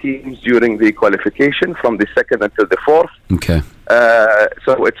qualifying teams during the qualification from the 2nd until the 4th. Okay.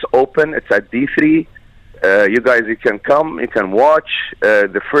 So it's open. It's at D3. You guys, you can come. You can watch.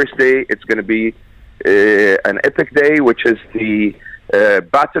 The first day, it's going to be an epic day, which is the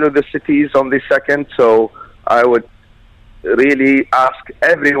Battle of the Cities on the 2nd. So I would really ask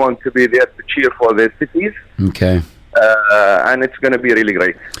everyone to be there to cheer for their cities. Okay. And it's going to be really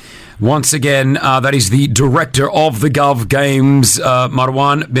great. Once again, that is the director of the Gov Games,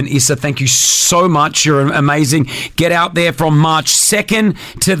 Marwan bin Issa. Thank you so much. You're amazing. Get out there from March 2nd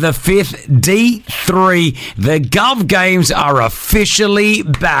to the 5th, D3. The Gov Games are officially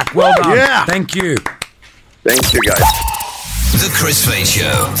back. Well done. Yeah. Thank you. Thank you, guys. The Chris Fade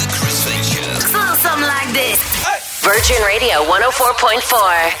Show. Something like this. Virgin Radio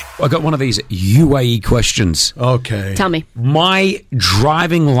 104.4. I got one of these UAE questions. Okay. Tell me. My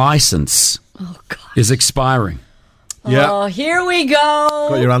driving license is expiring. Yeah. Oh, here we go.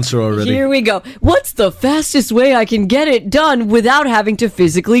 Got your answer already. Here we go. What's the fastest way I can get it done without having to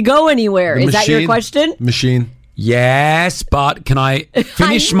physically go anywhere? Is that your question? Machine. Yes, but can I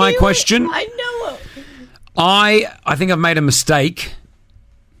finish my question? I know it. I think I've made a mistake.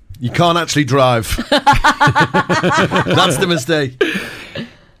 You can't actually drive. That's the mistake.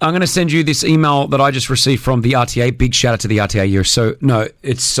 I'm going to send you this email that I just received from the RTA. Big shout out to the RTA.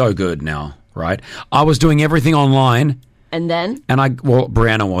 It's so good now, right? I was doing everything online And then?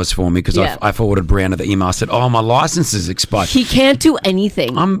 Brianna was for me because I forwarded Brianna the email. I said, "Oh, my license is expired." He can't do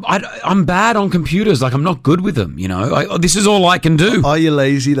anything. I'm bad on computers. Like I'm not good with them. You know, this is all I can do. Are you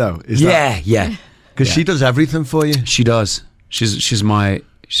lazy though? Yeah. Because she does everything for you. She does. She's my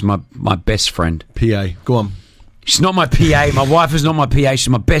best friend. PA. Go on. She's not my PA. My wife is not my PA. She's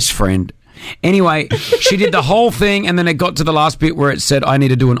my best friend. Anyway, she did the whole thing, and then it got to the last bit where it said I need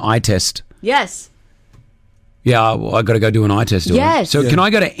to do an eye test. Yes. Yeah, well, I got to go do an eye test. Yes. So can I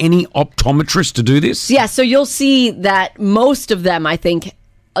go to any optometrist to do this? Yeah, so you'll see that most of them, I think,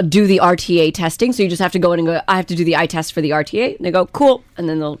 do the RTA testing. So you just have to go in and go, I have to do the eye test for the RTA. And they go, cool. And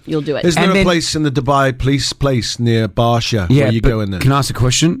then you'll do it. Isn't there a place in the Dubai police place near Barsha where you go in there? Can I ask a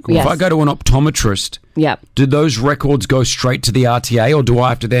question? Yes. If I go to an optometrist, do those records go straight to the RTA or do I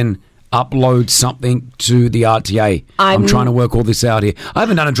have to then upload something to the RTA? I'm trying to work all this out here. I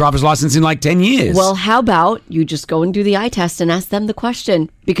haven't done a driver's license in like 10 years. Well, how about you just go and do the eye test and ask them the question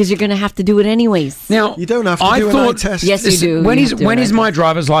because you're going to have to do it anyways. Now, you don't have to do an eye test. Yes, you do. When is my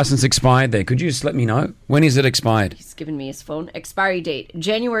driver's license expired there? Could you just let me know? When is it expired? He's given me his phone. Expiry date,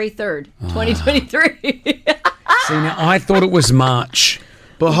 January 3rd, 2023. See, now I thought it was March.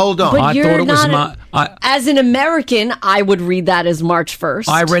 But hold on. But I thought it was March. As an American, I would read that as March 1st.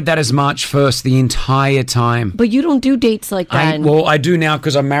 I read that as March 1st the entire time. But you don't do dates like that. I do now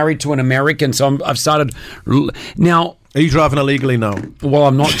because I'm married to an American, so I've started... Now... Are you driving illegally now? Well,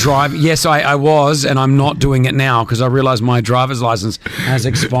 I'm not driving. Yes, I was, and I'm not doing it now because I realised my driver's license has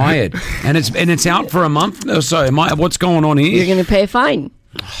expired. and it's out for a month or so. What's going on here? You're going to pay a fine.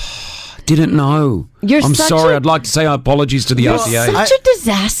 Didn't know. I'm sorry. I'd like to say apologies to the RTA. Such a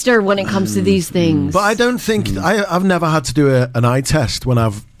disaster when it comes to these things. But I don't think... I've never had to do an eye test when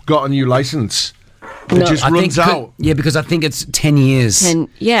I've got a new license. It just runs out. Yeah, because I think it's 10 years.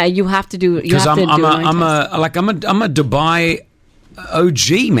 You have to do. Because I'm a Dubai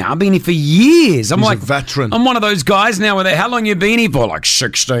OG, man. I've been here for years. I'm a veteran. I'm one of those guys now. How long you been here for? Like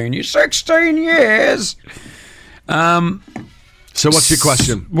 16 years. 16 years. So what's your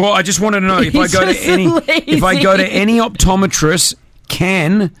question? Well, I just wanted to know if I go to any optometrist,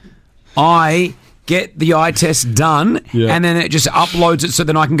 can I get the eye test done and then it just uploads it so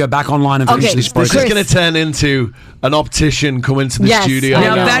then I can go back online and finish this process? This is going to turn into an optician coming to the studio.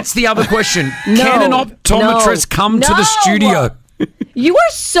 Now that's the other question. Can an optometrist come to the studio? You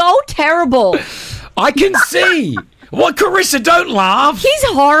are so terrible. I can see. What, Carissa? Don't laugh. He's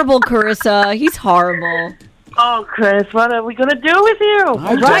horrible, Carissa. He's horrible. Oh, Chris, what are we going to do with you?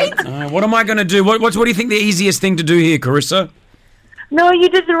 Right? What am I going to do? What do you think the easiest thing to do here, Carissa? No, you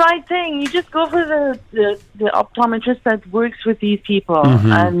did the right thing. You just go for the optometrist that works with these people.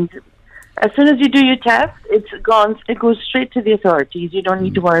 And as soon as you do your test, it goes straight to the authorities. You don't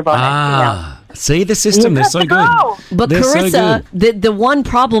need to worry about anything else. See the system, they're so good. But they're Carissa, the one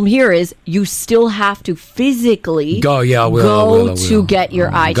problem here is you still have to physically go to get your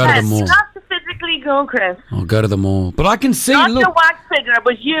eye test. test. To the mall. You have to physically go, Chris. I'll go to the mall. But I can see, Not look. the wax figure,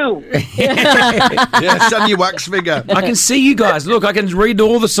 but you. Yeah, send your wax figure. I can see you guys. Look, I can read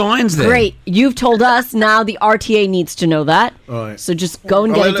all the signs there. Great. You've told us. Now the RTA needs to know that. All right. So just go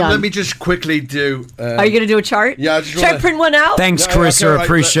and get it done. Let me just quickly do... Are you going to do a chart? Yeah, I just Should I print one out? Thanks, Carissa. I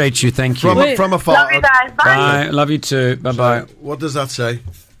appreciate you. Thank you. From afar. Love you guys. Bye. Bye. Love you too. Bye-bye. What does that say?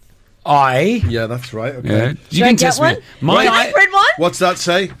 Yeah, that's right. Okay. Yeah. You can test me. Can I print one? What's that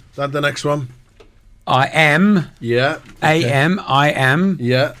say? That the next one? I am. Yeah. Okay. I am.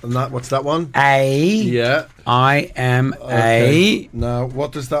 Yeah. And that, what's that one? A. Yeah. I am a. Now,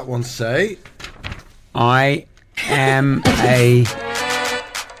 what does that one say? I am a.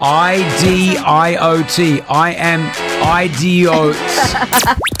 IDIOT. I am IDO.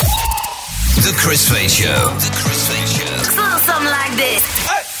 The Chris Fade Show. Something like this.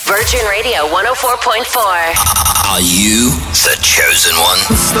 Virgin Radio 104.4. Are you the chosen one?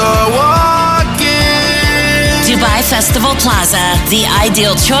 Start walking. Dubai Festival Plaza, the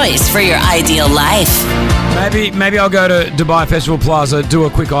ideal choice for your ideal life. Maybe I'll go to Dubai Festival Plaza, do a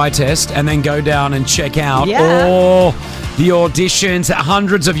quick eye test, and then go down and check out all the auditions.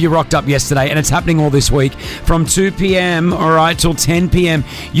 Hundreds of you rocked up yesterday, and it's happening all this week from 2 p.m. all right till 10 p.m.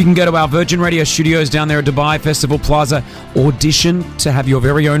 You can go to our Virgin Radio studios down there at Dubai Festival Plaza, audition to have your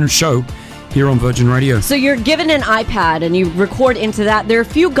very own show here on Virgin Radio. So you're given an iPad and you record into that. There are a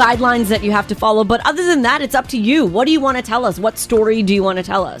few guidelines that you have to follow, but other than that, it's up to you. What do you want to tell us? What story do you want to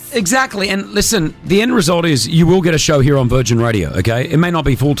tell us? Exactly. And listen, the end result is you will get a show here on Virgin Radio, okay? It may not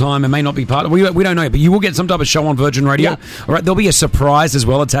be full-time. It may not be we don't know, but you will get some type of show on Virgin Radio. Yeah. All right, there'll be a surprise as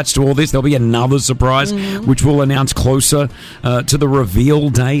well attached to all this. There'll be another surprise, which we'll announce closer to the reveal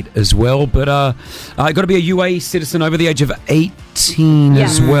date as well. But got to be a UAE citizen over the age of 18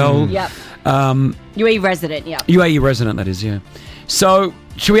 as well. Yep. UAE resident, yeah. UAE resident, that is, yeah. So,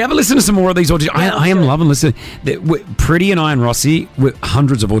 should we have a listen to some more of these auditions? I am loving listening. Pretty and I and Rossi, with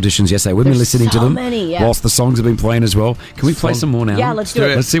hundreds of auditions yesterday. We've been listening to them whilst the songs have been playing as well. Can we play some more now? Yeah, let's do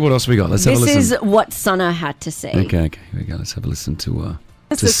it. Let's see what else we got. Let's have a listen. This is what Sana had to say. Okay, here we go. Let's have a listen to...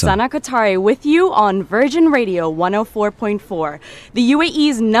 This is Sana Qatari with you on Virgin Radio 104.4, the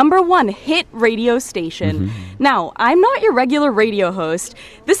UAE's #1 hit radio station. Now, I'm not your regular radio host.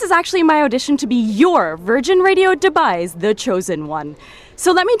 This is actually my audition to be your Virgin Radio Dubai's The Chosen One.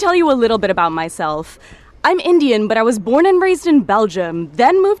 So let me tell you a little bit about myself. I'm Indian, but I was born and raised in Belgium,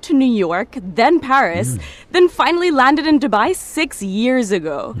 then moved to New York, then Paris, then finally landed in Dubai 6 years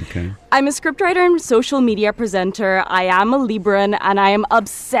ago. Okay. I'm a scriptwriter and social media presenter. I am a Libran, and I am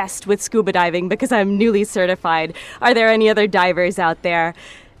obsessed with scuba diving because I'm newly certified. Are there any other divers out there?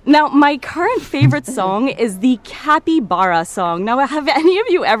 Now, my current favorite song is the Capybara song. Now, have any of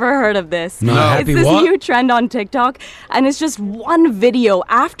you ever heard of this? No. It's this new trend on TikTok, and it's just one video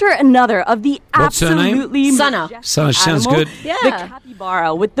after another of the What's her name? absolutely Sana. Sana, sounds animal, good. Yeah. the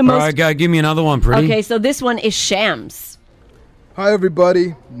capybara with the most... All right, go, give me another one, Pretty. Okay, so this one is Shams. Hi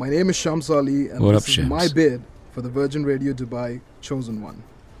everybody, my name is Shams Ali and What this up, is Shams? my bid for the Virgin Radio Dubai Chosen One.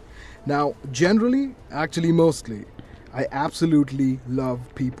 Now, generally, actually mostly, I absolutely love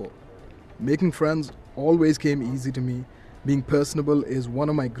people. Making friends always came easy to me. Being personable is one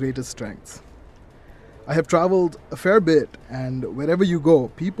of my greatest strengths. I have traveled a fair bit, and wherever you go,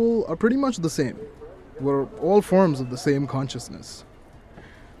 people are pretty much the same. We're all forms of the same consciousness.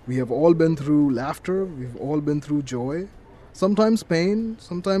 We have all been through laughter, we've all been through joy, sometimes pain,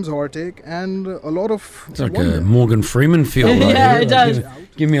 sometimes heartache, and a lot of It's like wonder. a Morgan Freeman feel. Right Yeah, here. it does.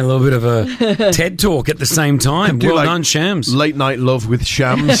 Give me a little bit of a TED talk at the same time. Do Well like done, Shams. Late night love with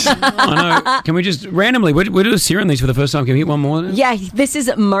Shams. I know. Can we just randomly? We're just hearing these for the first time. Can we hit one more? Yeah, this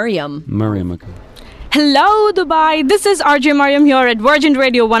is Mariam. Mariam, okay. Hello, Dubai. This is RJ Mariam here at Virgin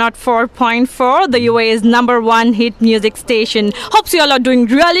Radio 104.4, the UAE's #1 hit music station. Hopes you all are doing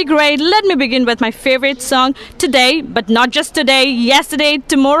really great. Let me begin with my favorite song today, but not just today, yesterday,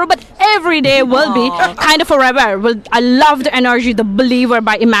 tomorrow, but every day will be kind of forever. Well, I love the energy the Believer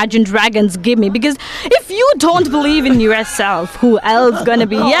by Imagine Dragons give me, because if you don't believe in yourself, who else gonna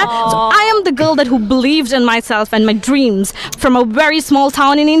be? Yeah, so I am the girl who believes in myself and my dreams, from a very small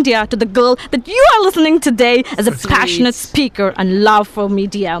town in India to the girl that you are listening today as a passionate speaker and love for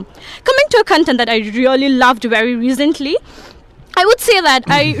media. Coming to a content that I really loved very recently, I would say that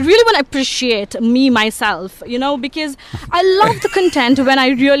I really want to appreciate me, myself, because I love the content when I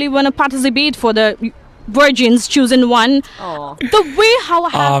really want to participate for the Virgin's Chosen One. The way how I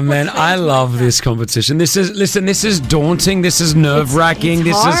have... Oh man, I love this competition. This is daunting. This is nerve-wracking.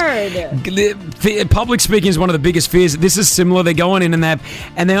 It's hard. Public speaking is one of the biggest fears. This is similar. They're going in and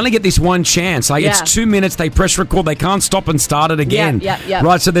they only get this one chance. Like it's 2 minutes. They press record. They can't stop and start it again. Yeah.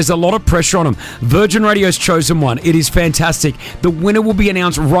 Right. So there's a lot of pressure on them. Virgin Radio's Chosen One. It is fantastic. The winner will be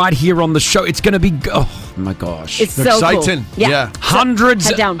announced right here on the show. It's going to be. Oh my gosh! It's so exciting. Cool. Yeah.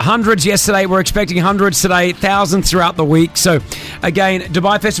 Hundreds yesterday. We're expecting hundreds today, thousands throughout the week. So, again,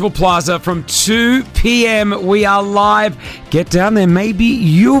 Dubai Festival Plaza from 2 p.m. We are live. Get down there. Maybe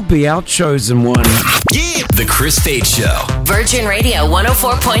you'll be our chosen one. Yeah. The Chris Fade Show. Virgin Radio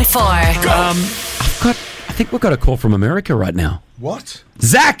 104.4. I think we've got a call from America right now. What?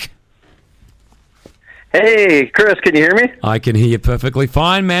 Zach! Hey, Chris, can you hear me? I can hear you perfectly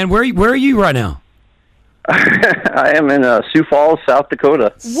fine, man. Where are you right now? I am in Sioux Falls, South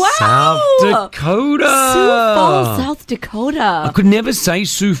Dakota. Wow! South Dakota! Sioux Falls, South Dakota. I could never say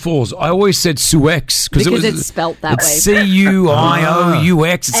Sioux Falls. I always said Sioux-X. Because it's spelt that way.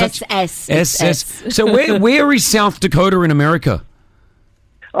 C-U-I-O-U-X. It's S-S. So where is South Dakota in America?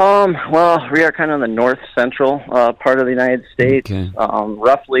 Well, we are kind of in the north-central part of the United States,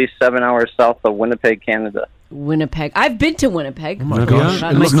 roughly 7 hours south of Winnipeg, Canada. Winnipeg. I've been to Winnipeg. Oh my gosh,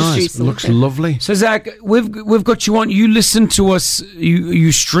 it looks nice. It looks lovely. So Zach, we've got you on. You listen to us.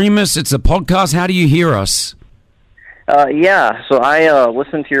 You stream us. It's a podcast. How do you hear us? Yeah, so I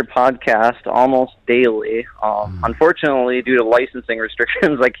listen to your podcast almost daily. Unfortunately, due to licensing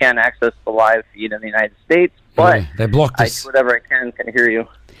restrictions, I can't access the live feed in the United States, but they blocked us. I do whatever I can hear you.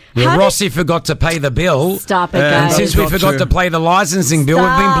 Yeah, Rossi forgot to pay the bill. Stop it, And guys. since we forgot to pay the licensing bill, we've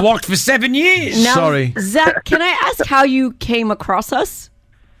Stop. been blocked for 7 years. Now, Zach, can I ask how you came across us?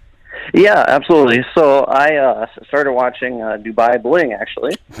 Yeah, absolutely. So I started watching Dubai Bling,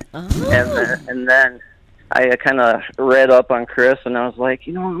 actually. And then I kind of read up on Chris, and I was like,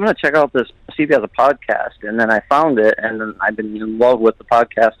 I'm going to check out this, see if he has a podcast. And then I found it, and then I've been in love with the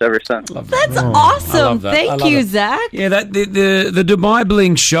podcast ever since. That's awesome. Thank you, Zach. Yeah, the Dubai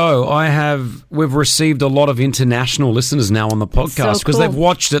Bling show. We've received a lot of international listeners now on the podcast because they've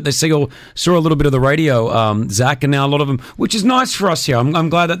watched it. They saw a little bit of the radio, Zach, and now a lot of them, which is nice for us here. I'm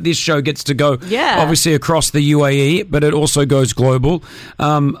glad that this show gets to go, obviously across the UAE, but it also goes global.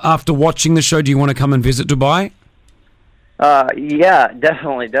 After watching the show, do you want to come and visit Dubai? Yeah,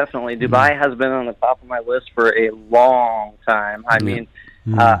 definitely. Dubai has been on the top of my list for a long time. I mean,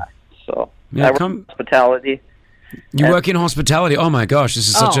 so Yeah, I work in hospitality. You work in hospitality. Oh my gosh, this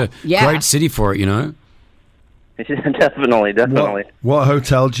is such a great city for it. Definitely. What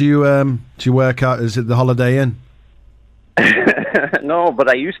hotel do you work at? Is it the Holiday Inn? No, but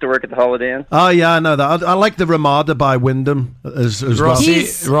I used to work at the Holiday Inn. Oh yeah, I know that. I like the Ramada by Wyndham as well.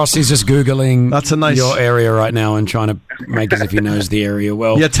 Rossi's just Googling your area right now and trying to make as if he knows the area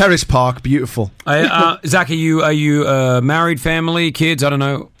well. Yeah, Terrace Park, beautiful. Zach, are you married, family, kids? I don't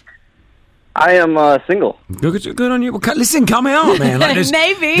know. I am single. Good on you. Well, listen, come out, man.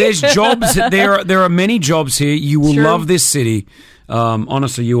 Maybe. There's jobs. There are many jobs here. You will love this city.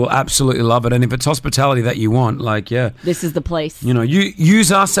 Honestly, you will absolutely love it. And if it's hospitality that you want, this is the place. You use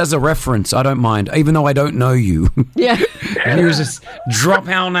us as a reference. I don't mind, even though I don't know you. Yeah. You just drop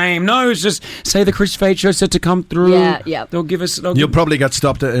our name. No, it's just say the Chris Fade Show said to come through. Yeah. They'll give us. You'll probably get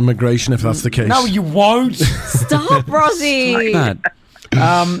stopped at immigration if that's the case. No, you won't. Stop, Rossi. Like that.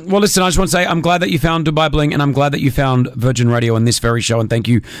 Well, listen, I just want to say I'm glad that you found Dubai Bling and I'm glad that you found Virgin Radio and this very show. And thank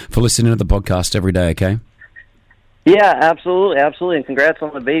you for listening to the podcast every day, okay? Yeah, absolutely. And congrats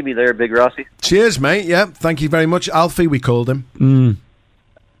on the baby there, Big Rossi. Cheers, mate. Yeah, thank you very much. Alfie, we called him.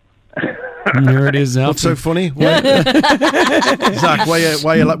 There it is, Alfie. What's so funny? Zach,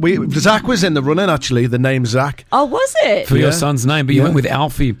 why you like... Zach was in the running, actually, the name Zach. Oh, was it? For your son's name, but you went with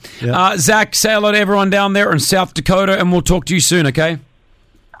Alfie. Yeah. Zach, say hello to everyone down there in South Dakota, and we'll talk to you soon, okay?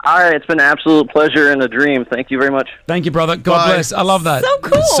 All right, it's been an absolute pleasure and a dream. Thank you very much. Thank you, brother. God bless. I love that. So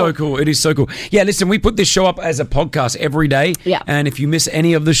cool. It's so cool. It is so cool. Yeah, listen, we put this show up as a podcast every day. Yeah. And if you miss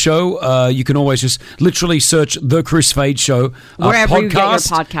any of the show, you can always just literally search The Chris Fade Show wherever podcast, you get your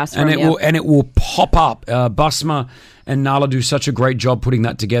podcast from, and it will pop up. Basma and Nala do such a great job putting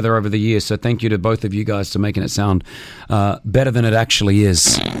that together over the years. So thank you to both of you guys for making it sound better than it actually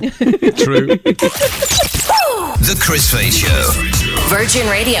is. True. The Chris Fade Show. Virgin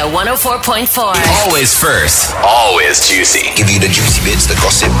Radio 104.4. Always first. Always juicy. Give you the juicy bits, the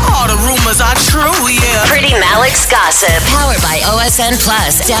gossip. All the rumors are true, yeah. Pretty Malik's Gossip. Powered by OSN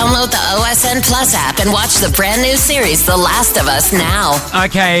Plus. Download the OSN Plus app and watch the brand new series, The Last of Us, now.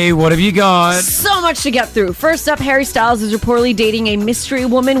 Okay, what have you got? So much to get through. First up, Harry Styles is reportedly dating a mystery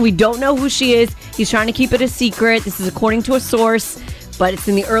woman. We don't know who she is. He's trying to keep it a secret. This is according to a source, but it's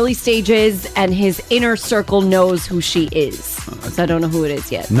in the early stages, and his inner circle knows who she is. So I don't know who it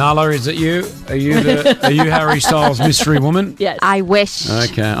is yet. Nala, is it you? Are you Harry Styles' mystery woman? Yes. I wish.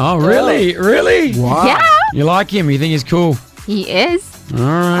 Okay. Oh, really? Really? Wow. Yeah. You like him? You think he's cool? He is. All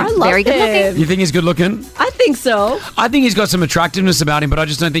right. I love Very good him. looking. You think he's good looking? I think so. I think he's got some attractiveness about him, but I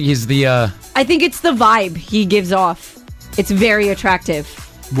just don't think he's the... I think it's the vibe he gives off. It's very attractive.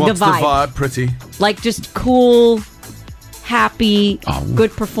 What's the vibe? Pretty. Like just cool, happy,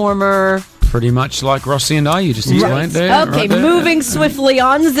 good performer. Pretty much like Rossi and I, you just explained there. Okay, right there. moving swiftly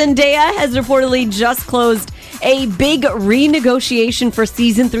on. Zendaya has reportedly just closed a big renegotiation for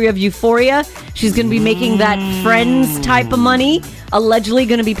season 3 of Euphoria. She's going to be making that Friends type of money. Allegedly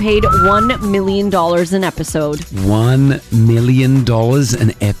going to be paid $1 million an episode. $1 million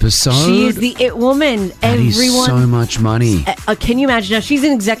an episode? She is the it woman. That is so much money. Can you imagine? Now, she's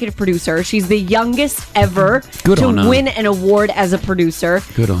an executive producer. She's the youngest ever to win an award as a producer.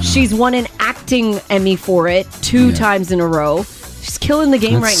 Good on her. She's won an acting Emmy for it 2 times in a row. She's killing the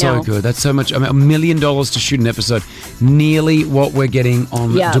game That's right now. so good. That's so much. I mean, $1 million to shoot an episode. Nearly what we're getting on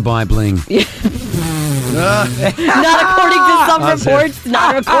Dubai Bling. Not according to some reports.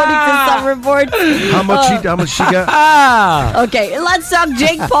 Not according to some reports. How much she get? Okay, let's talk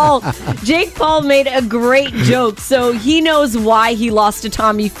Jake Paul. Jake Paul made a great joke. So he knows why he lost to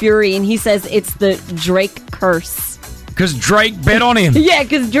Tommy Fury, and he says it's the Drake curse. Because Drake bet on him. Yeah,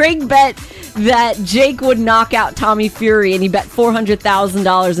 because Drake bet that Jake would knock out Tommy Fury, and he bet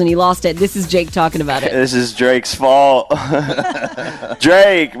 $400,000 and he lost it. This is Jake talking about it. This is Drake's fault.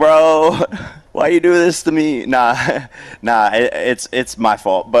 Drake, bro. Why you do this to me? Nah, it's my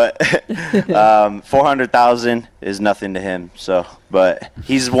fault. But $400,000 is nothing to him. So, but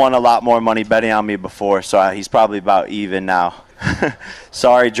he's won a lot more money betting on me before, so he's probably about even now.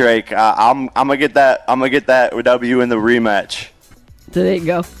 Sorry, Drake. I'm gonna get that. I'm gonna get that W in the rematch. So there you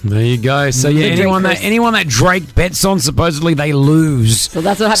go. There you go. So yeah, anyone that Drake bets on, supposedly they lose. So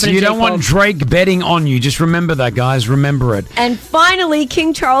that's what happened. So to you Jake don't want Paul. Drake betting on you. Just remember that, guys. Remember it. And finally,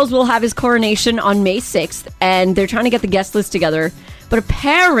 King Charles will have his coronation on May 6th, and they're trying to get the guest list together. But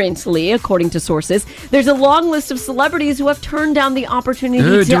apparently, according to sources, there's a long list of celebrities who have turned down the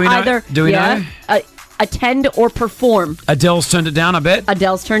opportunity to either know? Attend or perform. Adele's turned it down, I bet.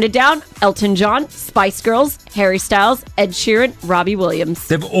 Adele's turned it down. Elton John, Spice Girls, Harry Styles, Ed Sheeran, Robbie Williams.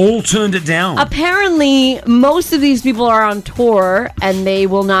 They've all turned it down. Apparently, most of these people are on tour and they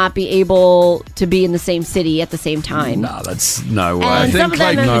will not be able to be in the same city at the same time. No, that's no way. And some of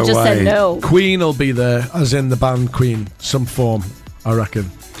them have just said no. Queen will be there, as in the band Queen, some form, I reckon.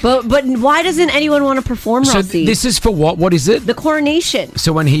 But why doesn't anyone want to perform, So Rossi? this is for what? What is it? The coronation.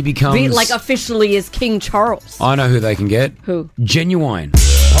 So when he becomes... Be like officially as King Charles. I know who they can get. Who? Genuine.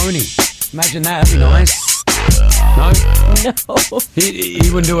 Pony. Imagine that. That'd be nice. No? No. He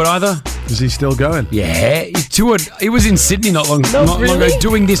wouldn't do it either? Is he still going? Yeah. He toured. He was in Sydney not long ago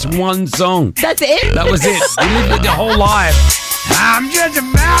doing this one song. That's it? That was it. He lived it the whole life. I'm just a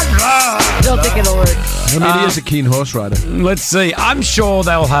bad Don't think it'll work. I mean, he is a keen horse rider. Let's see. I'm sure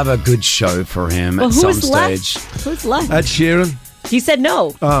they'll have a good show for him Well, at some who's left? stage. Who's left? Ed Sheeran. He said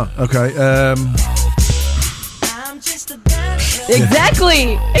no. Oh, okay.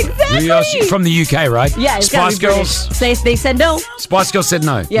 Exactly. Exactly. From the UK, right? Yeah, it's gotta Spice be Girls. British. They said no. Spice Girls said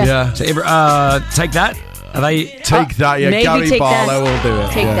no. Yeah. So take that. Are they Take that, yeah. maybe Gary take Barlow that. will do it.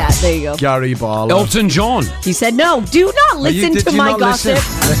 Take yeah. that. There you go. Gary Barlow. Elton John. He said no. Do not listen did to you my not gossip. I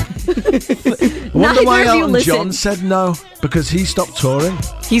wonder why Neither of you Elton listen. John said no. Because he stopped touring.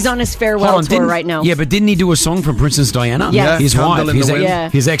 He's on his farewell Hold on, tour didn't- right now. Yeah, but didn't he do a song from Princess Diana? Yes. His Candle wife. in the Wind. Yeah.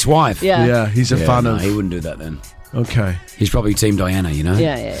 His ex-wife. Yeah. He's a fan no, of. he wouldn't do that then. Okay. He's probably Team Diana, you know?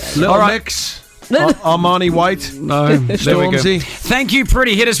 Yeah. Little All right. Mix. Armani White. No, there we go. Stormzy. Thank you,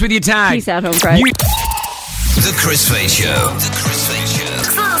 Pretty. Hit us with your tag. Peace out, home crowd. The Chris Fade Show. The Chris Fade Show.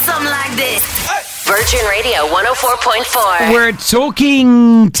 Something like this. Virgin Radio 104.4. We're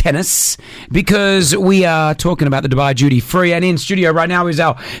talking tennis because we are talking about the Dubai Duty Free, and in studio right now is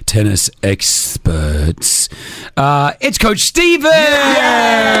our tennis experts. It's Coach Steven. Okay,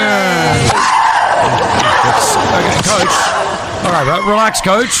 Coach. All right, relax,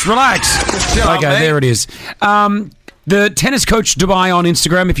 Coach. Relax. Okay, there it is. The tennis coach Dubai on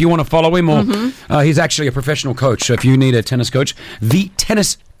Instagram, if you want to follow him, or he's actually a professional coach. So if you need a tennis coach, the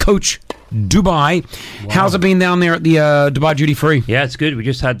tennis coach Dubai. How's it been down there at the Dubai Duty Free? Yeah, it's good. We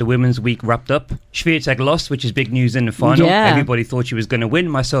just had the Women's Week wrapped up. Swiatek lost, which is big news in the final. Yeah. Everybody thought she was going to win,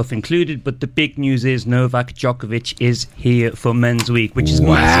 myself included. But the big news is Novak Djokovic is here for Men's Week, which is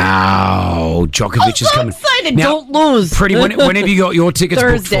amazing. Wow, Djokovic is coming. Excited. Now, Don't lose. Pretty. When have you got your tickets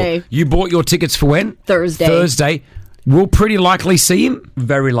Thursday. booked for? You bought your tickets for when? Thursday. Thursday. We'll pretty likely see him.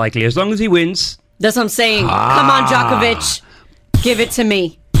 Very likely, as long as he wins. That's what I'm saying. Come on, Djokovic. Give it to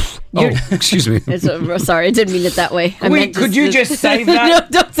me. Excuse me. Sorry, I didn't mean it that way. I meant Could you just save that?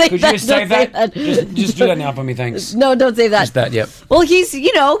 No, don't say Could that. you just save Don't say that? Just do that now for me, thanks. No, don't say that. Just that, yep. Well,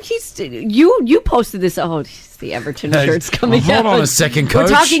 you posted this. Oh, the Everton shirt's coming out. Hold on a second, We're Coach.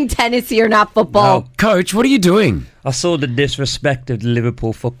 talking tennis here, not football. Coach, what are you doing? I saw the disrespect of the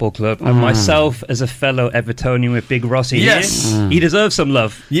Liverpool Football Club, and myself, as a fellow Evertonian with Big Rossi here, he deserves some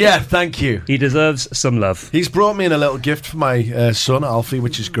love. Yeah, thank you. He deserves some love. He's brought me in a little gift for my son, Alfie,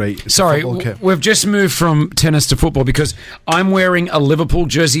 which is great. It's a Sorry, football kit. we've just moved from tennis to football because I'm wearing a Liverpool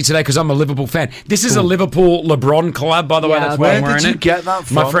jersey today because I'm a Liverpool fan. This is a Liverpool LeBron collab, by the way. That's why I'm Where wearing did you it. get that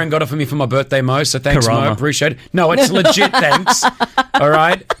from? My friend got it for me for my birthday, Mo, so thanks, Mo. Karama. Appreciate it. No, it's legit, thanks. All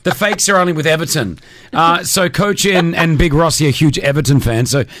right? The fakes are only with Everton. So Coach and Big Rossi are huge Everton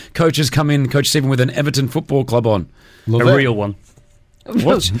fans. So Coach has come in, Coach Stephen, with an Everton Football Club on. A real one.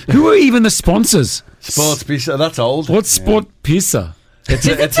 Who are even the sponsors? Sports Pizza, that's old. What's Sport Pizza? It's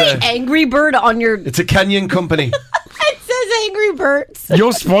Does it say Angry Bird on your... It's a Kenyan company. It says Angry Birds.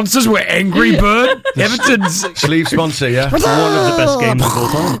 Your sponsors were Angry Bird, Everton's sleeve sponsor, yeah. One of the best games of all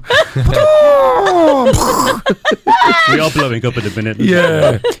time. We are blowing up in a minute.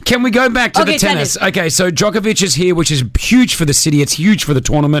 Yeah. Can we go back to Okay, the tennis? tennis. Okay, so Djokovic is here, which is huge for the city. It's huge for the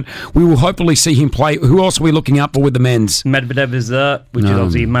tournament. We will hopefully see him play. Who else are we looking out for with the men's? Medvedev is there, which is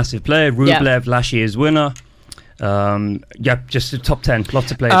obviously a massive player. Rublev, last year's winner. Just the top 10.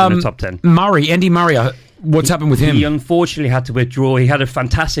 Lots of players in the top 10. Andy Murray. What's happened with him? He unfortunately had to withdraw. He had a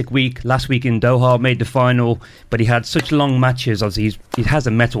fantastic week last week in Doha, made the final, but he had such long matches. Obviously, he has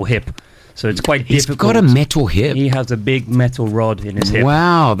a metal hip. So it's quite difficult. He's got a metal hip. He has a big metal rod in his hip.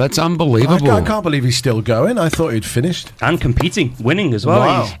 Wow, that's unbelievable. I can't believe he's still going. I thought he'd finished. And competing, winning as well.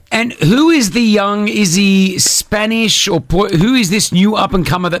 Wow. And who is the young, is he Spanish or who is this new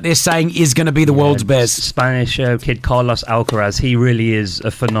up-and-comer that they're saying is going to be the world's best? Spanish kid Carlos Alcaraz. He really is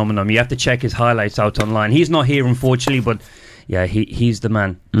a phenomenon. You have to check his highlights out online. He's not here, unfortunately, but yeah, he's the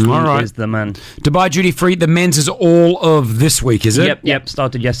man. He is the man. Dubai Duty Free, the men's is all of this week, is it? Yep.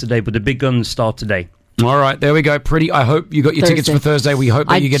 Started yesterday, but the big guns start today. All right, there we go. Pretty. I hope you got your tickets for Thursday. We hope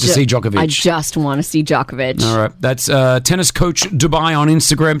that you get to see Djokovic. I just want to see Djokovic. All right, that's Tennis Coach Dubai on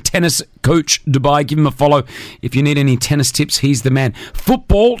Instagram. Tennis Coach Dubai. Give him a follow. If you need any tennis tips, he's the man.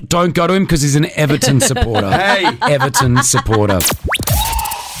 Football, don't go to him because he's an Everton supporter. Hey, Everton supporter.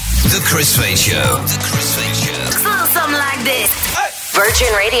 The Chris Fade Show. Something like this. Virgin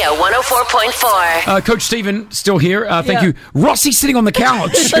Radio 104.4. Coach Stephen, still here. Thank you. Rossi's sitting on the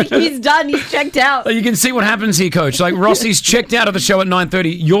couch. He's done. He's checked out. You can see what happens here, Coach. Like, Rossi's checked out of the show at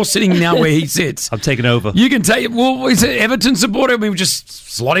 9:30. You're sitting now where he sits. I'm taking over. You can take it. Well, he's an Everton supporter. We just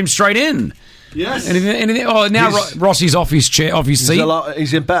slot him straight in. Yes. Anything? Oh, now Rossi's off his chair, off his seat.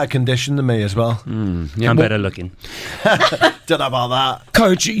 He's in better condition than me as well. I'm better looking. Don't know about that.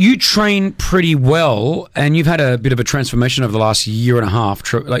 Coach, you train pretty well, and you've had a bit of a transformation over the last year and a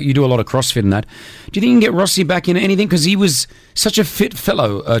half. Like, you do a lot of CrossFit and that. Do you think you can get Rossi back into anything? Because he was such a fit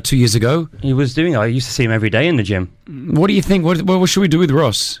fellow 2 years ago. He was doing. I used to see him every day in the gym. What do you think? What should we do with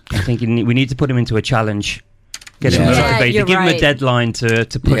Ross? I think we need to put him into a challenge. Get him motivated. Give him a deadline to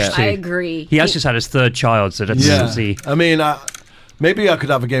push to. I agree. He has just had his third child, so that's see. I mean, maybe I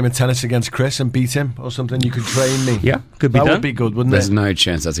could have a game of tennis against Chris and beat him or something. You could train me. Yeah, could be that done. would be good, wouldn't There's it? no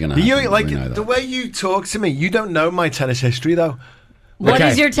chance that's going to happen. You like the way you talk to me. You don't know my tennis history though. What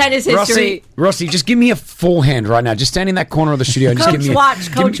is your tennis history? Rossi, just give me a forehand right now. Just stand in that corner of the studio and just give me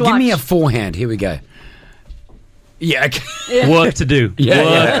give me a forehand. Here we go. Yeah. Work to do.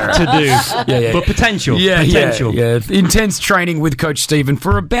 Work to do. Yeah. But potential. Potential. Yeah. Intense training with Coach Stephen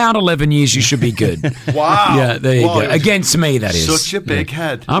for about 11 years. You should be good. Wow. Yeah, there you go. Against me, that is. Such a big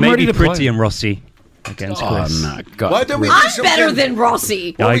head. I'm Maybe ready to Pretty play. and Rossi against Chris. No, God. Why don't we do I'm something? better than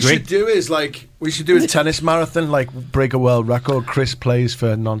Rossi. What I we agree. should do is we should do a tennis marathon, break a world record. Chris plays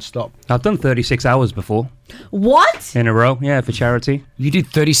for non-stop. I've done 36 hours before. What? In a row, for charity. You did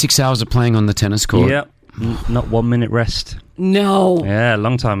 36 hours of playing on the tennis court? Yeah. Not 1 minute rest. No. Yeah, a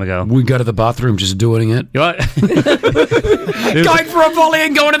long time ago. We go to the bathroom just doing it. You what? Going for a volley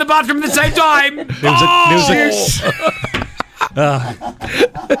and going to the bathroom at the same time.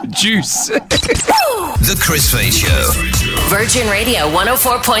 Juice. The Chris Fade Show. Virgin Radio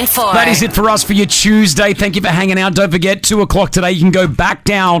 104.4. That is it for us for your Tuesday. Thank you for hanging out. Don't forget, 2 o'clock today, you can go back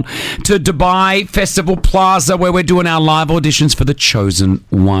down to Dubai Festival Plaza where we're doing our live auditions for The Chosen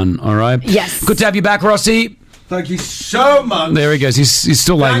One. All right? Yes. Good to have you back, Rossi. Thank you so much. There he goes. He's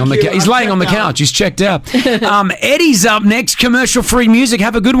still laying on the couch. He's laying on the couch. He's checked out. Eddie's up next. Commercial-free music.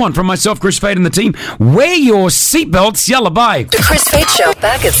 Have a good one from myself, Chris Fade, and the team. Wear your seatbelts. Yalla, bye. The Chris Fade Show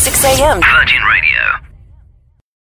back at 6 a.m. Virgin Radio.